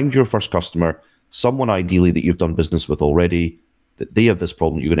platform. Find your first customer, someone ideally that you've done business with already, that they have this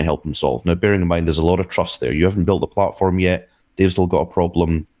problem you're going to help them solve. Now, bearing in mind, there's a lot of trust there. You haven't built a platform yet. They've still got a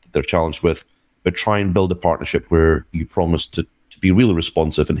problem that they're challenged with. But try and build a partnership where you promise to be really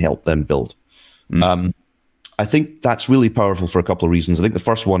responsive and help them build. I think that's really powerful for a couple of reasons. I think the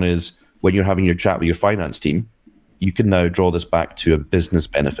first one is when you're having your chat with your finance team, you can now draw this back to a business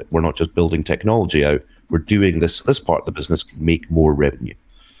benefit. We're not just building technology out. We're doing this part of the business can make more revenue.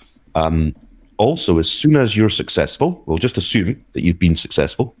 Also, as soon as you're successful, we'll just assume that you've been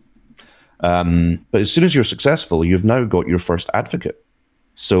successful. But as soon as you're successful, you've now got your first advocate.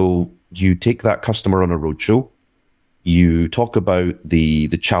 So you take that customer on a roadshow, you talk about the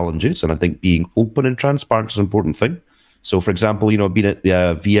challenges, and I think being open and transparent is an important thing. So, for example, being at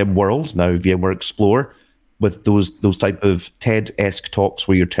VMworld, now VMware Explore, with those type of TED-esque talks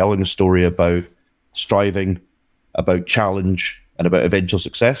where you're telling a story about striving, about challenge, and about eventual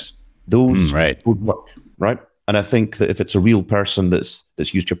success, those would work, right? And I think that if it's a real person that's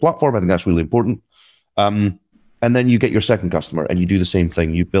used your platform, I think that's really important. And then you get your second customer and you do the same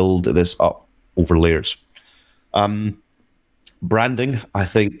thing. You build this up over layers. Branding, I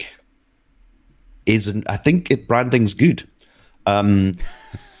think, branding's good. I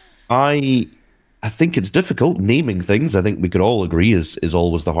think it's difficult naming things. I think we could all agree is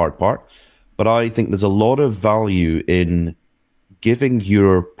always the hard part. But I think there's a lot of value in giving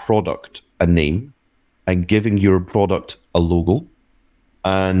your product a name and giving your product a logo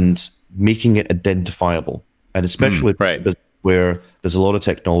and making it identifiable. And especially where there's a lot of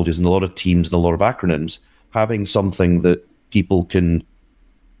technologies and a lot of teams and a lot of acronyms, having something that people can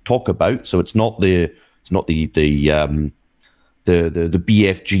talk about. So it's not the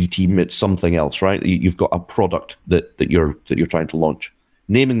BFG team, it's something else, right? You've got a product that you're trying to launch.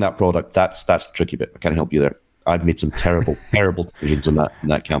 Naming that product, that's the tricky bit. I can't help you there. I've made some terrible decisions in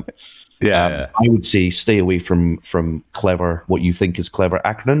that camp. I would say stay away from clever, what you think is clever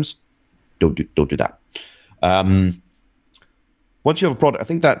acronyms. Don't do that. Once you have a product, I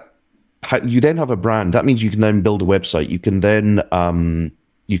think that you then have a brand. That means you can then build a website. You can then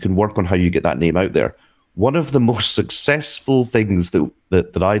you can work on how you get that name out there. One of the most successful things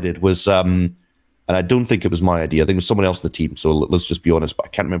that I did was, and I don't think it was my idea. I think it was someone else in the team. So let's just be honest, but I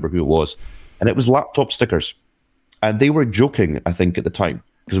can't remember who it was. And it was laptop stickers. And they were joking, I think, at the time,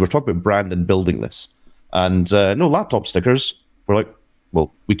 because we're talking about brand and building this. And no, laptop stickers, we're like,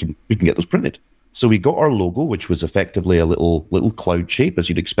 well, we can get those printed. So we got our logo, which was effectively a little cloud shape, as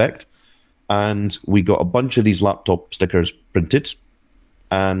you'd expect. And we got a bunch of these laptop stickers printed,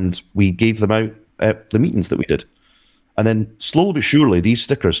 and we gave them out at the meetings that we did. And then slowly but surely, these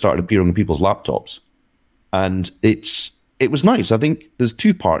stickers started appearing on people's laptops. And it was nice. I think there's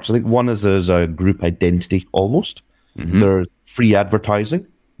two parts. I think one is there's a group identity almost. Mm-hmm. There's free advertising.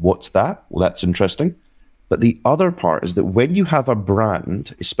 What's that? Well, that's interesting. But the other part is that when you have a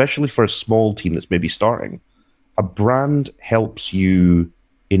brand, especially for a small team that's maybe starting, a brand helps you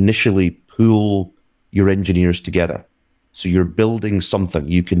initially pull your engineers together. So you're building something.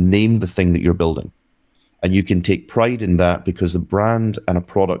 You can name the thing that you're building. And you can take pride in that because a brand and a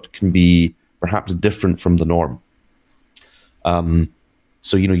product can be perhaps different from the norm.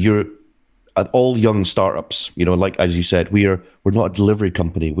 So, you're at all young startups, like, as you said, we're not a delivery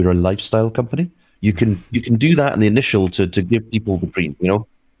company. We're a lifestyle company. You can do that in the initial to give people the dream.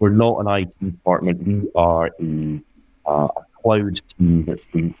 We're not an IT department. We are a cloud team that's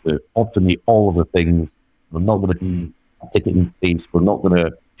going to automate all of the things. We're not going to be a ticketing space. We're not going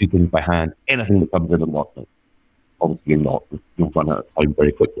to do things by hand. Anything that comes in and not. Obviously, you're not. You'll run out of time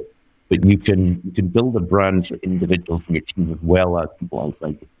very quickly. But you can build a brand for individuals from your team as well as people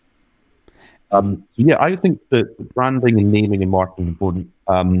outside. I think that branding and naming and marketing is important.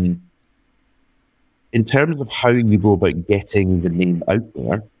 In terms of how you go about getting the name out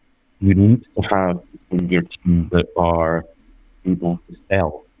there, you need to have in your team that are able to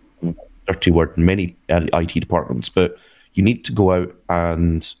sell. Dirty word in many IT departments, but you need to go out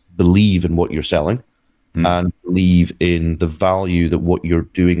and believe in what you're selling and believe in the value that what you're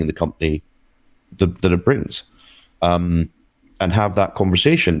doing in the company that it brings, and have that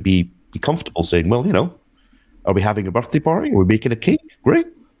conversation. Be comfortable saying, well, are we having a birthday party? Are we making a cake? Great.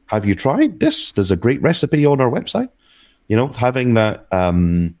 Have you tried this? There's a great recipe on our website. Having that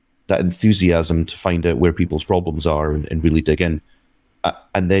enthusiasm to find out where people's problems are and really dig in,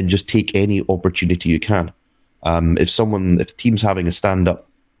 and then just take any opportunity you can. If a team's having a stand-up,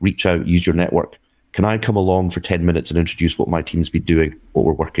 reach out, use your network. can I come along for 10 minutes and introduce what my team's been doing, what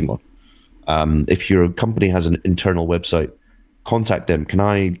we're working on? If your company has an internal website, contact them. Can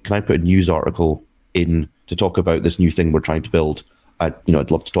I put a news article in to talk about this new thing we're trying to build? I'd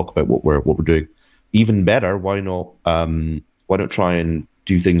love to talk about what we're doing. Even better, why not try and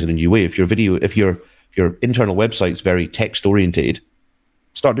do things in a new way? If your internal website's very text orientated,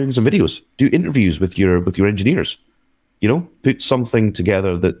 start doing some videos. Do interviews with your engineers. Put something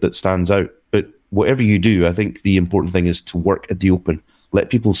together that stands out. But whatever you do, I think the important thing is to work at the open. Let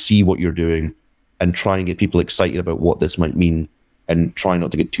people see what you're doing and try and get people excited about what this might mean, and try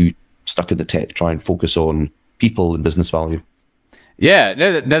not to get too stuck in the tech. Try and focus on people and business value. Yeah,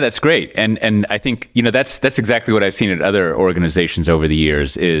 no, that's great. And I think, that's exactly what I've seen at other organizations over the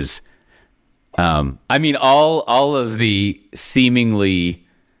years is, all of the seemingly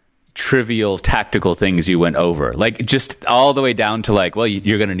trivial tactical things you went over, like just all the way down to like, well,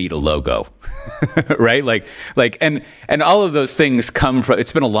 you're going to need a logo, right? And all of those things come from,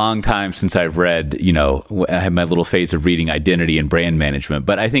 it's been a long time since I've read, I had my little phase of reading identity and brand management,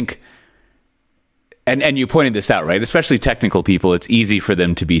 but I think, and you pointed this out, right? Especially technical people, it's easy for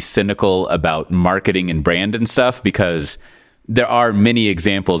them to be cynical about marketing and brand and stuff, because there are many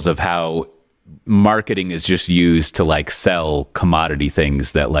examples of how marketing is just used to like sell commodity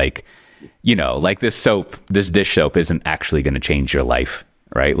things that like this dish soap isn't actually going to change your life,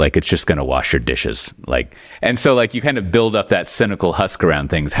 right? Like it's just going to wash your dishes. And so like you kind of build up that cynical husk around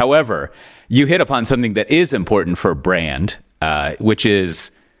things. However, you hit upon something that is important for brand, which is,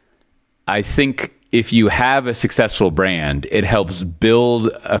 I think if you have a successful brand, it helps build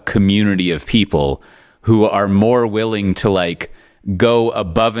a community of people who are more willing to like go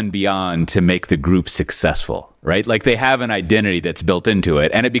above and beyond to make the group successful, right? Like they have an identity that's built into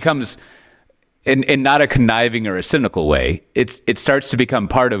it, and it becomes, in not a conniving or a cynical way, it starts to become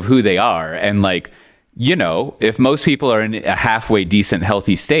part of who they are. And like, if most people are in a halfway decent,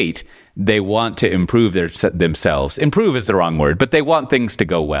 healthy state, they want to improve themselves. Improve is the wrong word, but they want things to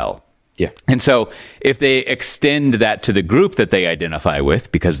go well. Yeah. And so if they extend that to the group that they identify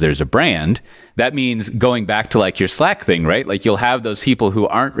with, because there's a brand, that means going back to like your Slack thing, right? Like you'll have those people who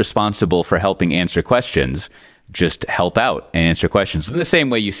aren't responsible for helping answer questions, just help out and answer questions. In the same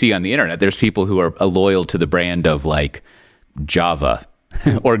way you see on the internet, there's people who are loyal to the brand of like Java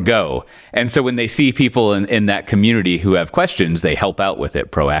or Go. And so when they see people in that community who have questions, they help out with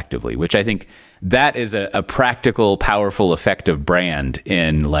it proactively, which I think that is a practical, powerful, effective brand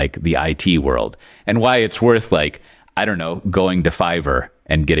in like the IT world, and why it's worth like, I don't know, going to Fiverr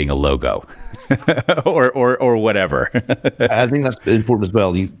and getting a logo or whatever. I think that's important as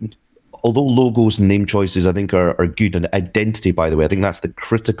well. Although logos and name choices, I think, are good, and identity, by the way, I think that's the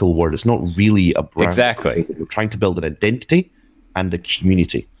critical word. It's not really a brand. Exactly. You're trying to build an identity and a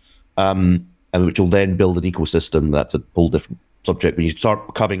community, and which will then build an ecosystem. That's a whole different subject. When you start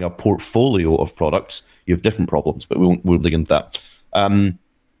having a portfolio of products, you have different problems, but we won't dig into that.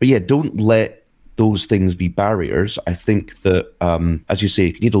 But yeah, don't let those things be barriers. I think that, as you say,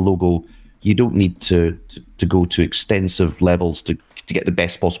 if you need a logo, you don't need to go to extensive levels to get the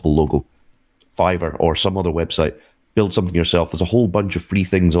best possible logo. Fiverr or some other website, build something yourself. There's a whole bunch of free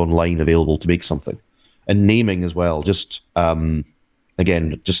things online available to make something. And naming as well. Just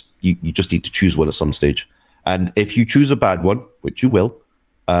again, you just need to choose one at some stage. And if you choose a bad one, which you will,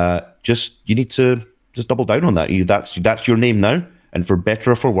 you need to just double down on that. That's your name now, and for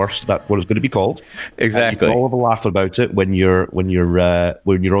better or for worse, that's what it's going to be called. Exactly. You can all have a laugh about it when you're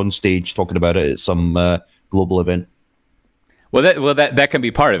on stage talking about it at some global event. Well, that can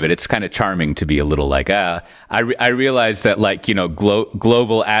be part of it. It's kind of charming to be a little like, I realize that like,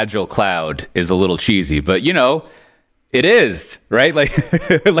 global agile cloud is a little cheesy, but it is, right? Like,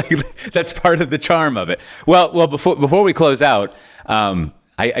 that's part of the charm of it. Well, before we close out,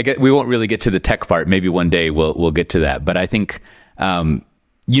 I get, we won't really get to the tech part. Maybe one day we'll get to that. But I think,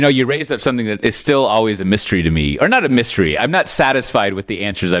 you raised up something that is still always a mystery to me, or not a mystery. I'm not satisfied with the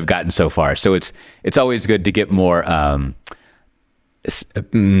answers I've gotten so far. So it's always good to get more,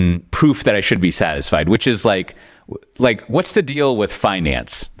 proof that I should be satisfied, which is like what's the deal with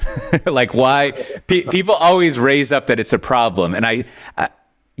finance? Like why people always raise up that it's a problem, and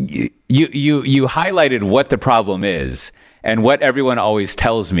you highlighted what the problem is and what everyone always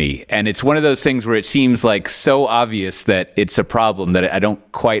tells me, and it's one of those things where it seems like so obvious that it's a problem that I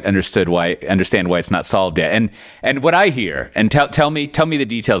don't quite understand why it's not solved yet. And what I hear, and tell me the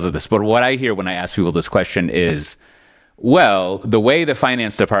details of this, but what I hear when I ask people this question is, well, the way the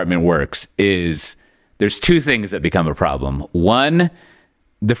finance department works is there's two things that become a problem. One,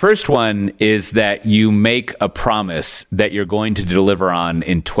 the first one is that you make a promise that you're going to deliver on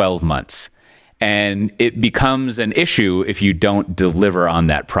in 12 months. And it becomes an issue if you don't deliver on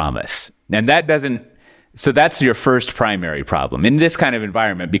that promise. And so that's your first primary problem in this kind of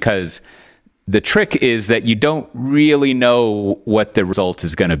environment, because the trick is that you don't really know what the result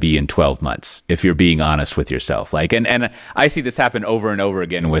is going to be in 12 months, if you're being honest with yourself. Like, and I see this happen over and over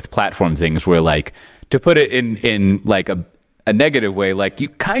again with platform things where, like, to put it in like a negative way, like, you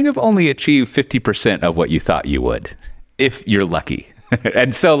kind of only achieve 50% of what you thought you would, if you're lucky.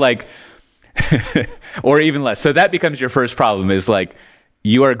 And so, like, or even less. So that becomes your first problem, is like,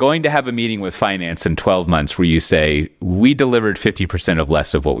 you are going to have a meeting with finance in 12 months where you say, we delivered 50% of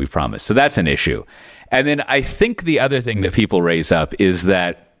less of what we promised. So that's an issue. And then I think the other thing that people raise up is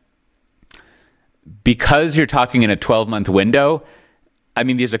that because you're talking in a 12-month window, I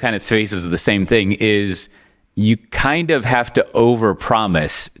mean, these are kind of phases of the same thing, is you kind of have to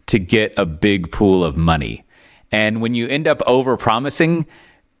overpromise to get a big pool of money. And when you end up overpromising,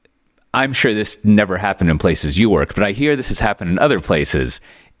 I'm sure this never happened in places you work, but I hear this has happened in other places,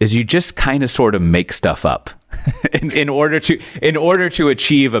 is you just kind of sort of make stuff up in order to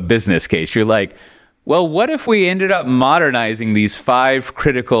achieve a business case. You're like, well, what if we ended up modernizing these 5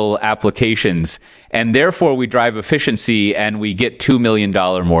 critical applications, and therefore we drive efficiency and we get $2 million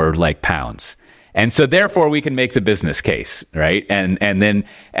more, like, pounds. And so therefore we can make the business case, right? And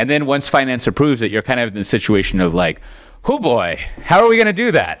then once finance approves it, you're kind of in the situation of like, oh boy, how are we going to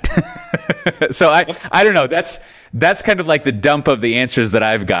do that? So I don't know. That's kind of like the dump of the answers that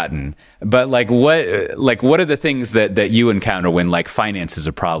I've gotten. But what are the things that you encounter when, like, finance is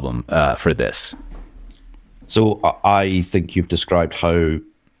a problem for this? So I think you've described how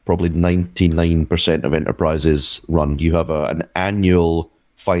probably 99% of enterprises run. You have an annual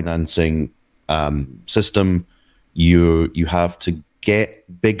financing system. You have to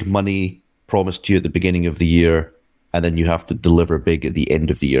get big money promised to you at the beginning of the year, and then you have to deliver big at the end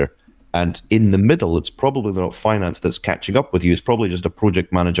of the year. And in the middle, it's probably not finance that's catching up with you. It's probably just a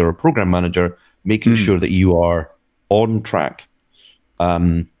project manager or program manager making sure that you are on track.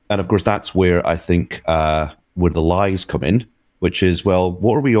 And of course, that's where I think where the lies come in, which is, well,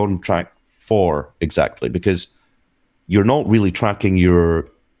 what are we on track for exactly? Because you're not really tracking your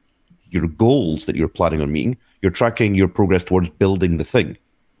goals that you're planning on meeting. You're tracking your progress towards building the thing,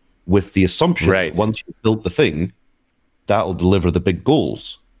 with the assumption that once you build the thing, that'll deliver the big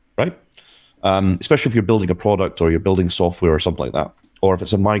goals, right? Especially if you're building a product or you're building software or something like that. Or if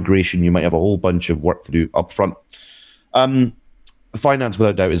it's a migration, you might have a whole bunch of work to do up front. Finance,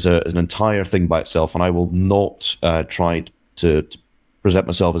 without doubt, is an entire thing by itself, and I will not try to present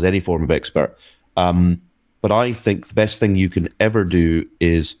myself as any form of expert. But I think the best thing you can ever do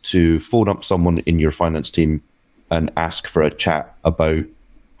is to phone up someone in your finance team and ask for a chat about,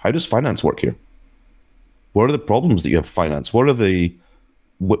 how does finance work here? What are the problems that you have with finance? What are the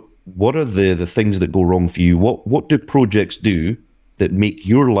things that go wrong for you? What do projects do that make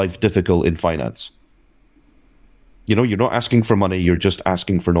your life difficult in finance? You know, you're not asking for money, you're just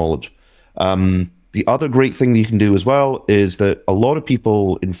asking for knowledge. The other great thing that you can do as well is that a lot of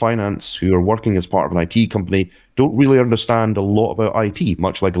people in finance who are working as part of an IT company don't really understand a lot about IT,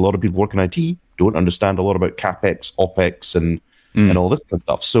 much like a lot of people working in IT don't understand a lot about CapEx, OpEx, and all this kind of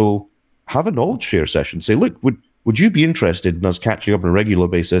stuff. So have a knowledge share session. Say, look, would you be interested in us catching up on a regular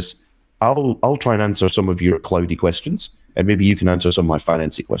basis? I'll try and answer some of your cloudy questions, and maybe you can answer some of my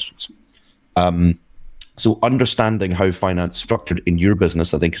financy questions. So understanding how finance is structured in your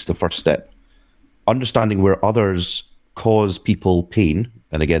business, I think, is the first step. Understanding where others cause people pain.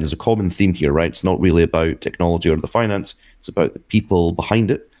 And again, there's a common theme here, right? It's not really about technology or the finance. It's about the people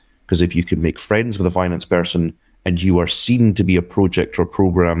behind it. Because if you can make friends with a finance person and you are seen to be a project or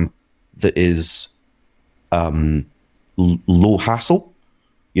program that is low hassle,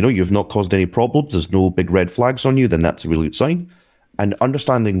 you know, you've not caused any problems, there's no big red flags on you, then that's a really good sign. And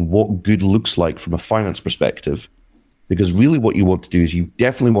understanding what good looks like from a finance perspective, because really what you want to do is you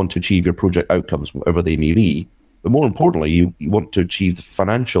definitely want to achieve your project outcomes, whatever they may be. But more importantly, you want to achieve the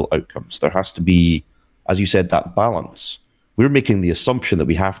financial outcomes. There has to be, as you said, that balance. We're making the assumption that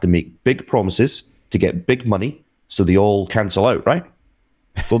we have to make big promises to get big money so they all cancel out, right?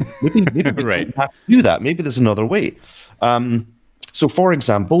 Well, maybe we don't have to do that. Maybe there's another way. So, for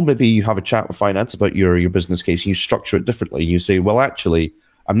example, maybe you have a chat with finance about your business case and you structure it differently. You say, well, actually,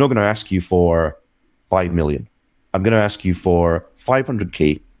 I'm not going to ask you for 5 million. I'm going to ask you for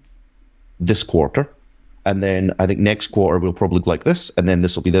 500K this quarter. And then I think next quarter we'll probably look like this. And then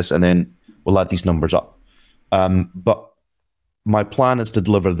this will be this. And then we'll add these numbers up. But my plan is to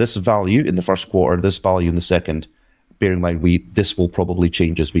deliver this value in the first quarter, this value in the second. Bear in mind, this will probably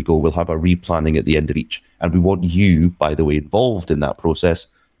change as we go. We'll have a replanning at the end of each. And we want you, by the way, involved in that process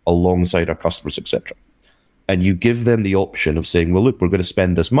alongside our customers, etc. And you give them the option of saying, well, look, we're going to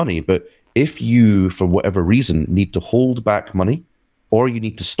spend this money, but if you, for whatever reason, need to hold back money or you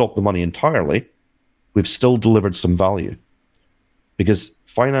need to stop the money entirely, we've still delivered some value. Because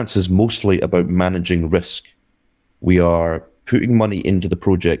finance is mostly about managing risk. We are putting money into the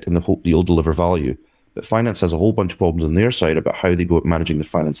project in the hope that you'll deliver value. But finance has a whole bunch of problems on their side about how they go about managing the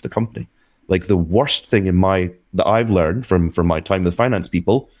finance of the company. Like the worst thing that I've learned from my time with finance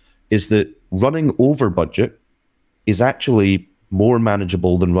people is that running over budget is actually more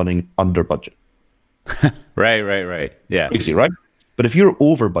manageable than running under budget. Right. Yeah. Easy, right? But if you're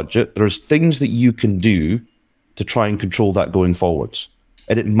over budget, there's things that you can do to try and control that going forwards.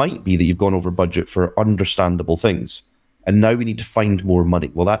 And it might be that you've gone over budget for understandable things. And now we need to find more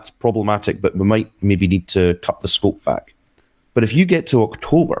money. Well, that's problematic, but we might maybe need to cut the scope back. But if you get to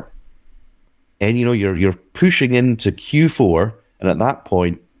October and you're pushing into Q4, and at that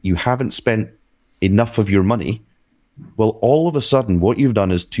point you haven't spent enough of your money, well, all of a sudden, what you've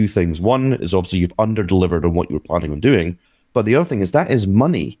done is two things. One is obviously you've under-delivered on what you were planning on doing. But the other thing is that is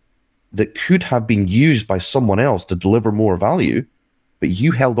money that could have been used by someone else to deliver more value, but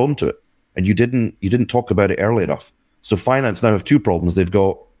you held on to it and you didn't talk about it early enough. So finance now have two problems. They've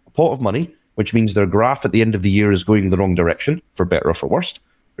got a pot of money, which means their graph at the end of the year is going in the wrong direction, for better or for worse.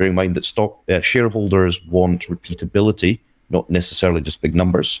 Bearing in mind that shareholders want repeatability, not necessarily just big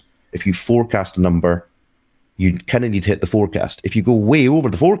numbers. If you forecast a number, you kind of need to hit the forecast. If you go way over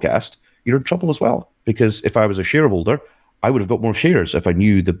the forecast, you're in trouble as well. Because if I was a shareholder, I would have got more shares if I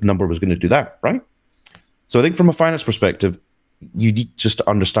knew the number was going to do that, right? So I think from a finance perspective, you need just to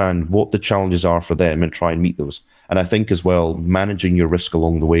understand what the challenges are for them and try and meet those. And I think as well, managing your risk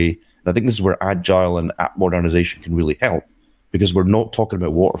along the way. And I think this is where agile and app modernization can really help, because we're not talking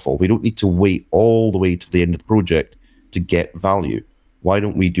about waterfall. We don't need to wait all the way to the end of the project to get value. Why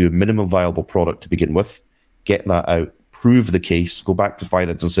don't we do a minimum viable product to begin with, get that out, prove the case, go back to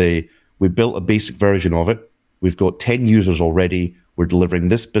finance and say, we built a basic version of it. We've got 10 users already. We're delivering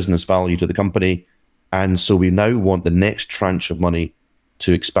this business value to the company. And so we now want the next tranche of money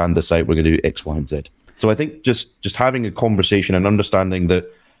to expand this out. We're going to do X, Y, and Z. So I think just having a conversation and understanding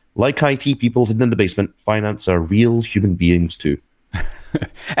that, like IT people hidden in the basement, finance are real human beings too.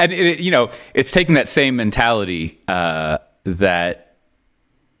 And it's taking that same mentality that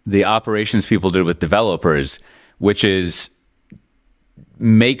the operations people did with developers, which is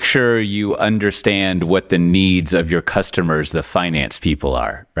make sure you understand what the needs of your customers, the finance people,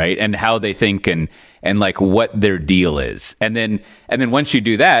 are, right? And how they think and like what their deal is. And then once you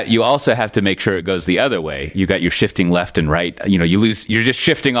do that, you also have to make sure it goes the other way. You got your shifting left and right. You're just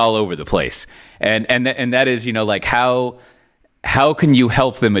shifting all over the place. And that is, like how can you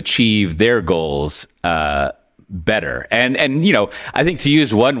help them achieve their goals better? And I think to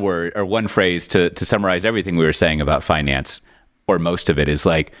use one word or one phrase to summarize everything we were saying about finance, or most of it, is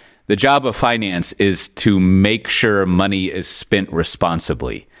like the job of finance is to make sure money is spent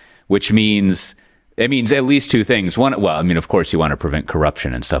responsibly, which means at least two things. One, of course you want to prevent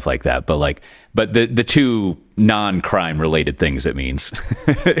corruption and stuff like that, but the two non-crime related things it means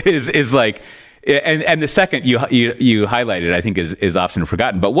is like, and the second you highlighted, I think is often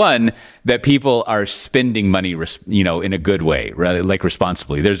forgotten, but one, that people are spending money, in a good way, right? Like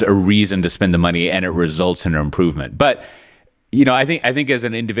responsibly. There's a reason to spend the money and it results in an improvement. But I think as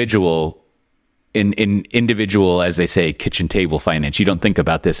an individual, in individual, as they say, kitchen table finance, you don't think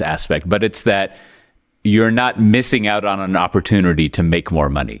about this aspect, but it's that you're not missing out on an opportunity to make more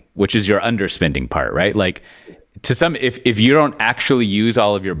money, which is your underspending part, right? Like if you don't actually use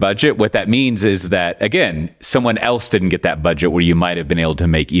all of your budget, what that means is that, again, someone else didn't get that budget where you might have been able to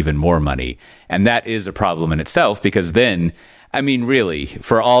make even more money. And that is a problem in itself, because then, really,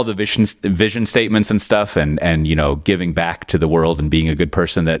 for all the vision statements and stuff and giving back to the world and being a good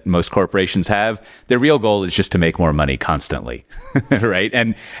person that most corporations have, their real goal is just to make more money constantly, right?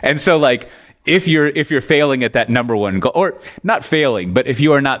 And so like if you're failing at that number one goal, or not failing, but if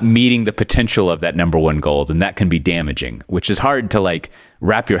you are not meeting the potential of that number one goal, then that can be damaging, which is hard to like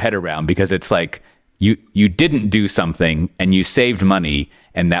wrap your head around, because it's like you didn't do something and you saved money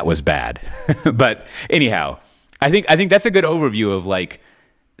and that was bad. But anyhow, I think that's a good overview of like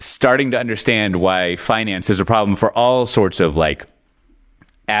starting to understand why finance is a problem for all sorts of like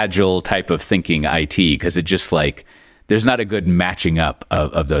agile type of thinking IT, because it just like there's not a good matching up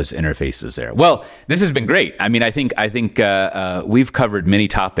of those interfaces there. Well, this has been great. I think we've covered many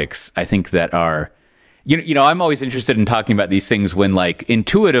topics. I think that are, I'm always interested in talking about these things when like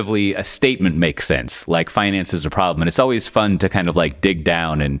intuitively a statement makes sense, like finance is a problem, and it's always fun to kind of like dig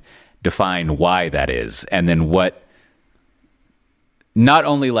down and define why that is, and then what not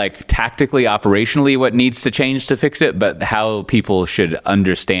only like tactically, operationally, what needs to change to fix it, but how people should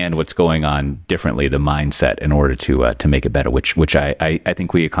understand what's going on differently, the mindset, in order to make it better. Which I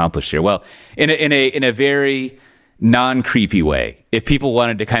think we accomplished here. Well, in a very non-creepy way. If people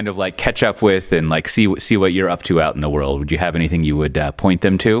wanted to kind of like catch up with and like see what you're up to out in the world, would you have anything you would point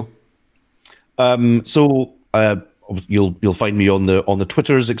them to? You'll find me on the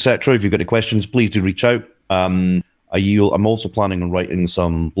Twitters, etc. If you've got any questions, please do reach out. I'm also planning on writing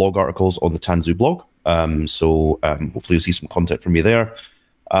some blog articles on the Tanzu blog. Hopefully you'll see some content from me there.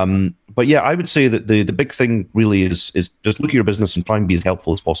 But yeah, I would say that the big thing really is just look at your business and try and be as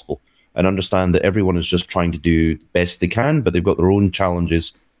helpful as possible, and understand that everyone is just trying to do the best they can, but they've got their own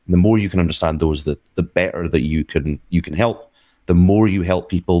challenges. And the more you can understand those, the better that you can help. The more you help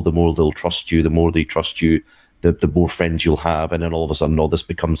people, the more they'll trust you. The more they trust you, the more friends you'll have, and then all of a sudden, all this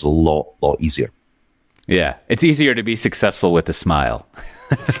becomes a lot easier. Yeah, it's easier to be successful with a smile.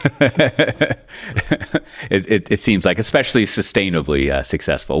 It seems like, especially sustainably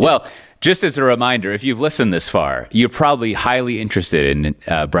successful. Well, just as a reminder, if you've listened this far, you're probably highly interested in,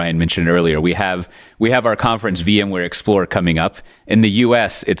 Bryan mentioned earlier, we have our conference VMware Explore coming up. In the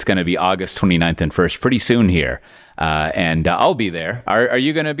US, it's going to be August 29th and 1st, pretty soon here. And I'll be there. Are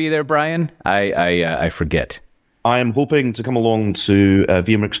you going to be there, Bryan? I forget. I am hoping to come along to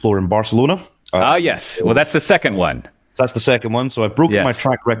VMware Explore in Barcelona. Yes. Well, that's the second one. That's the second one. So I've broken my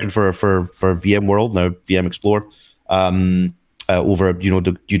track record for VMworld, now VM Explore, over due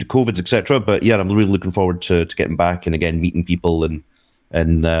to COVID, etc. But yeah, I'm really looking forward to getting back and again meeting people and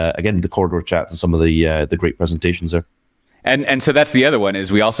again the corridor chats and some of the great presentations there. And so that's the other one,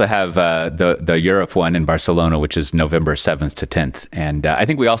 is we also have the Europe one in Barcelona, which is November 7th to 10th. And I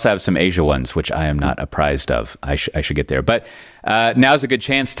think we also have some Asia ones, which I am not apprised of. I should get there. But now's a good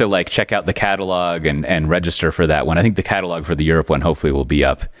chance to like check out the catalog and register for that one. I think the catalog for the Europe one hopefully will be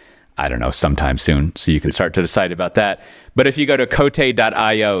up, I don't know, sometime soon. So you can start to decide about that. But if you go to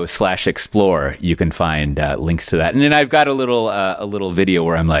cote.io/explore, you can find links to that. And then I've got a little video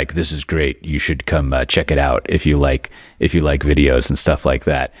where I'm like, this is great. You should come check it out if you like videos and stuff like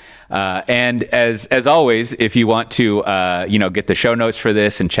that. And as always, if you want to get the show notes for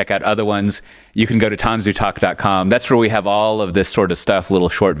this and check out other ones, you can go to tanzutalk.com. That's where we have all of this sort of stuff, little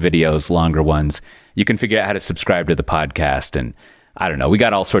short videos, longer ones. You can figure out how to subscribe to the podcast, and I don't know. We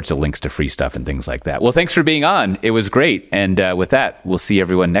got all sorts of links to free stuff and things like that. Well, thanks for being on. It was great. And with that, we'll see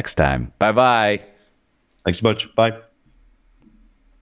everyone next time. Bye-bye. Thanks so much. Bye.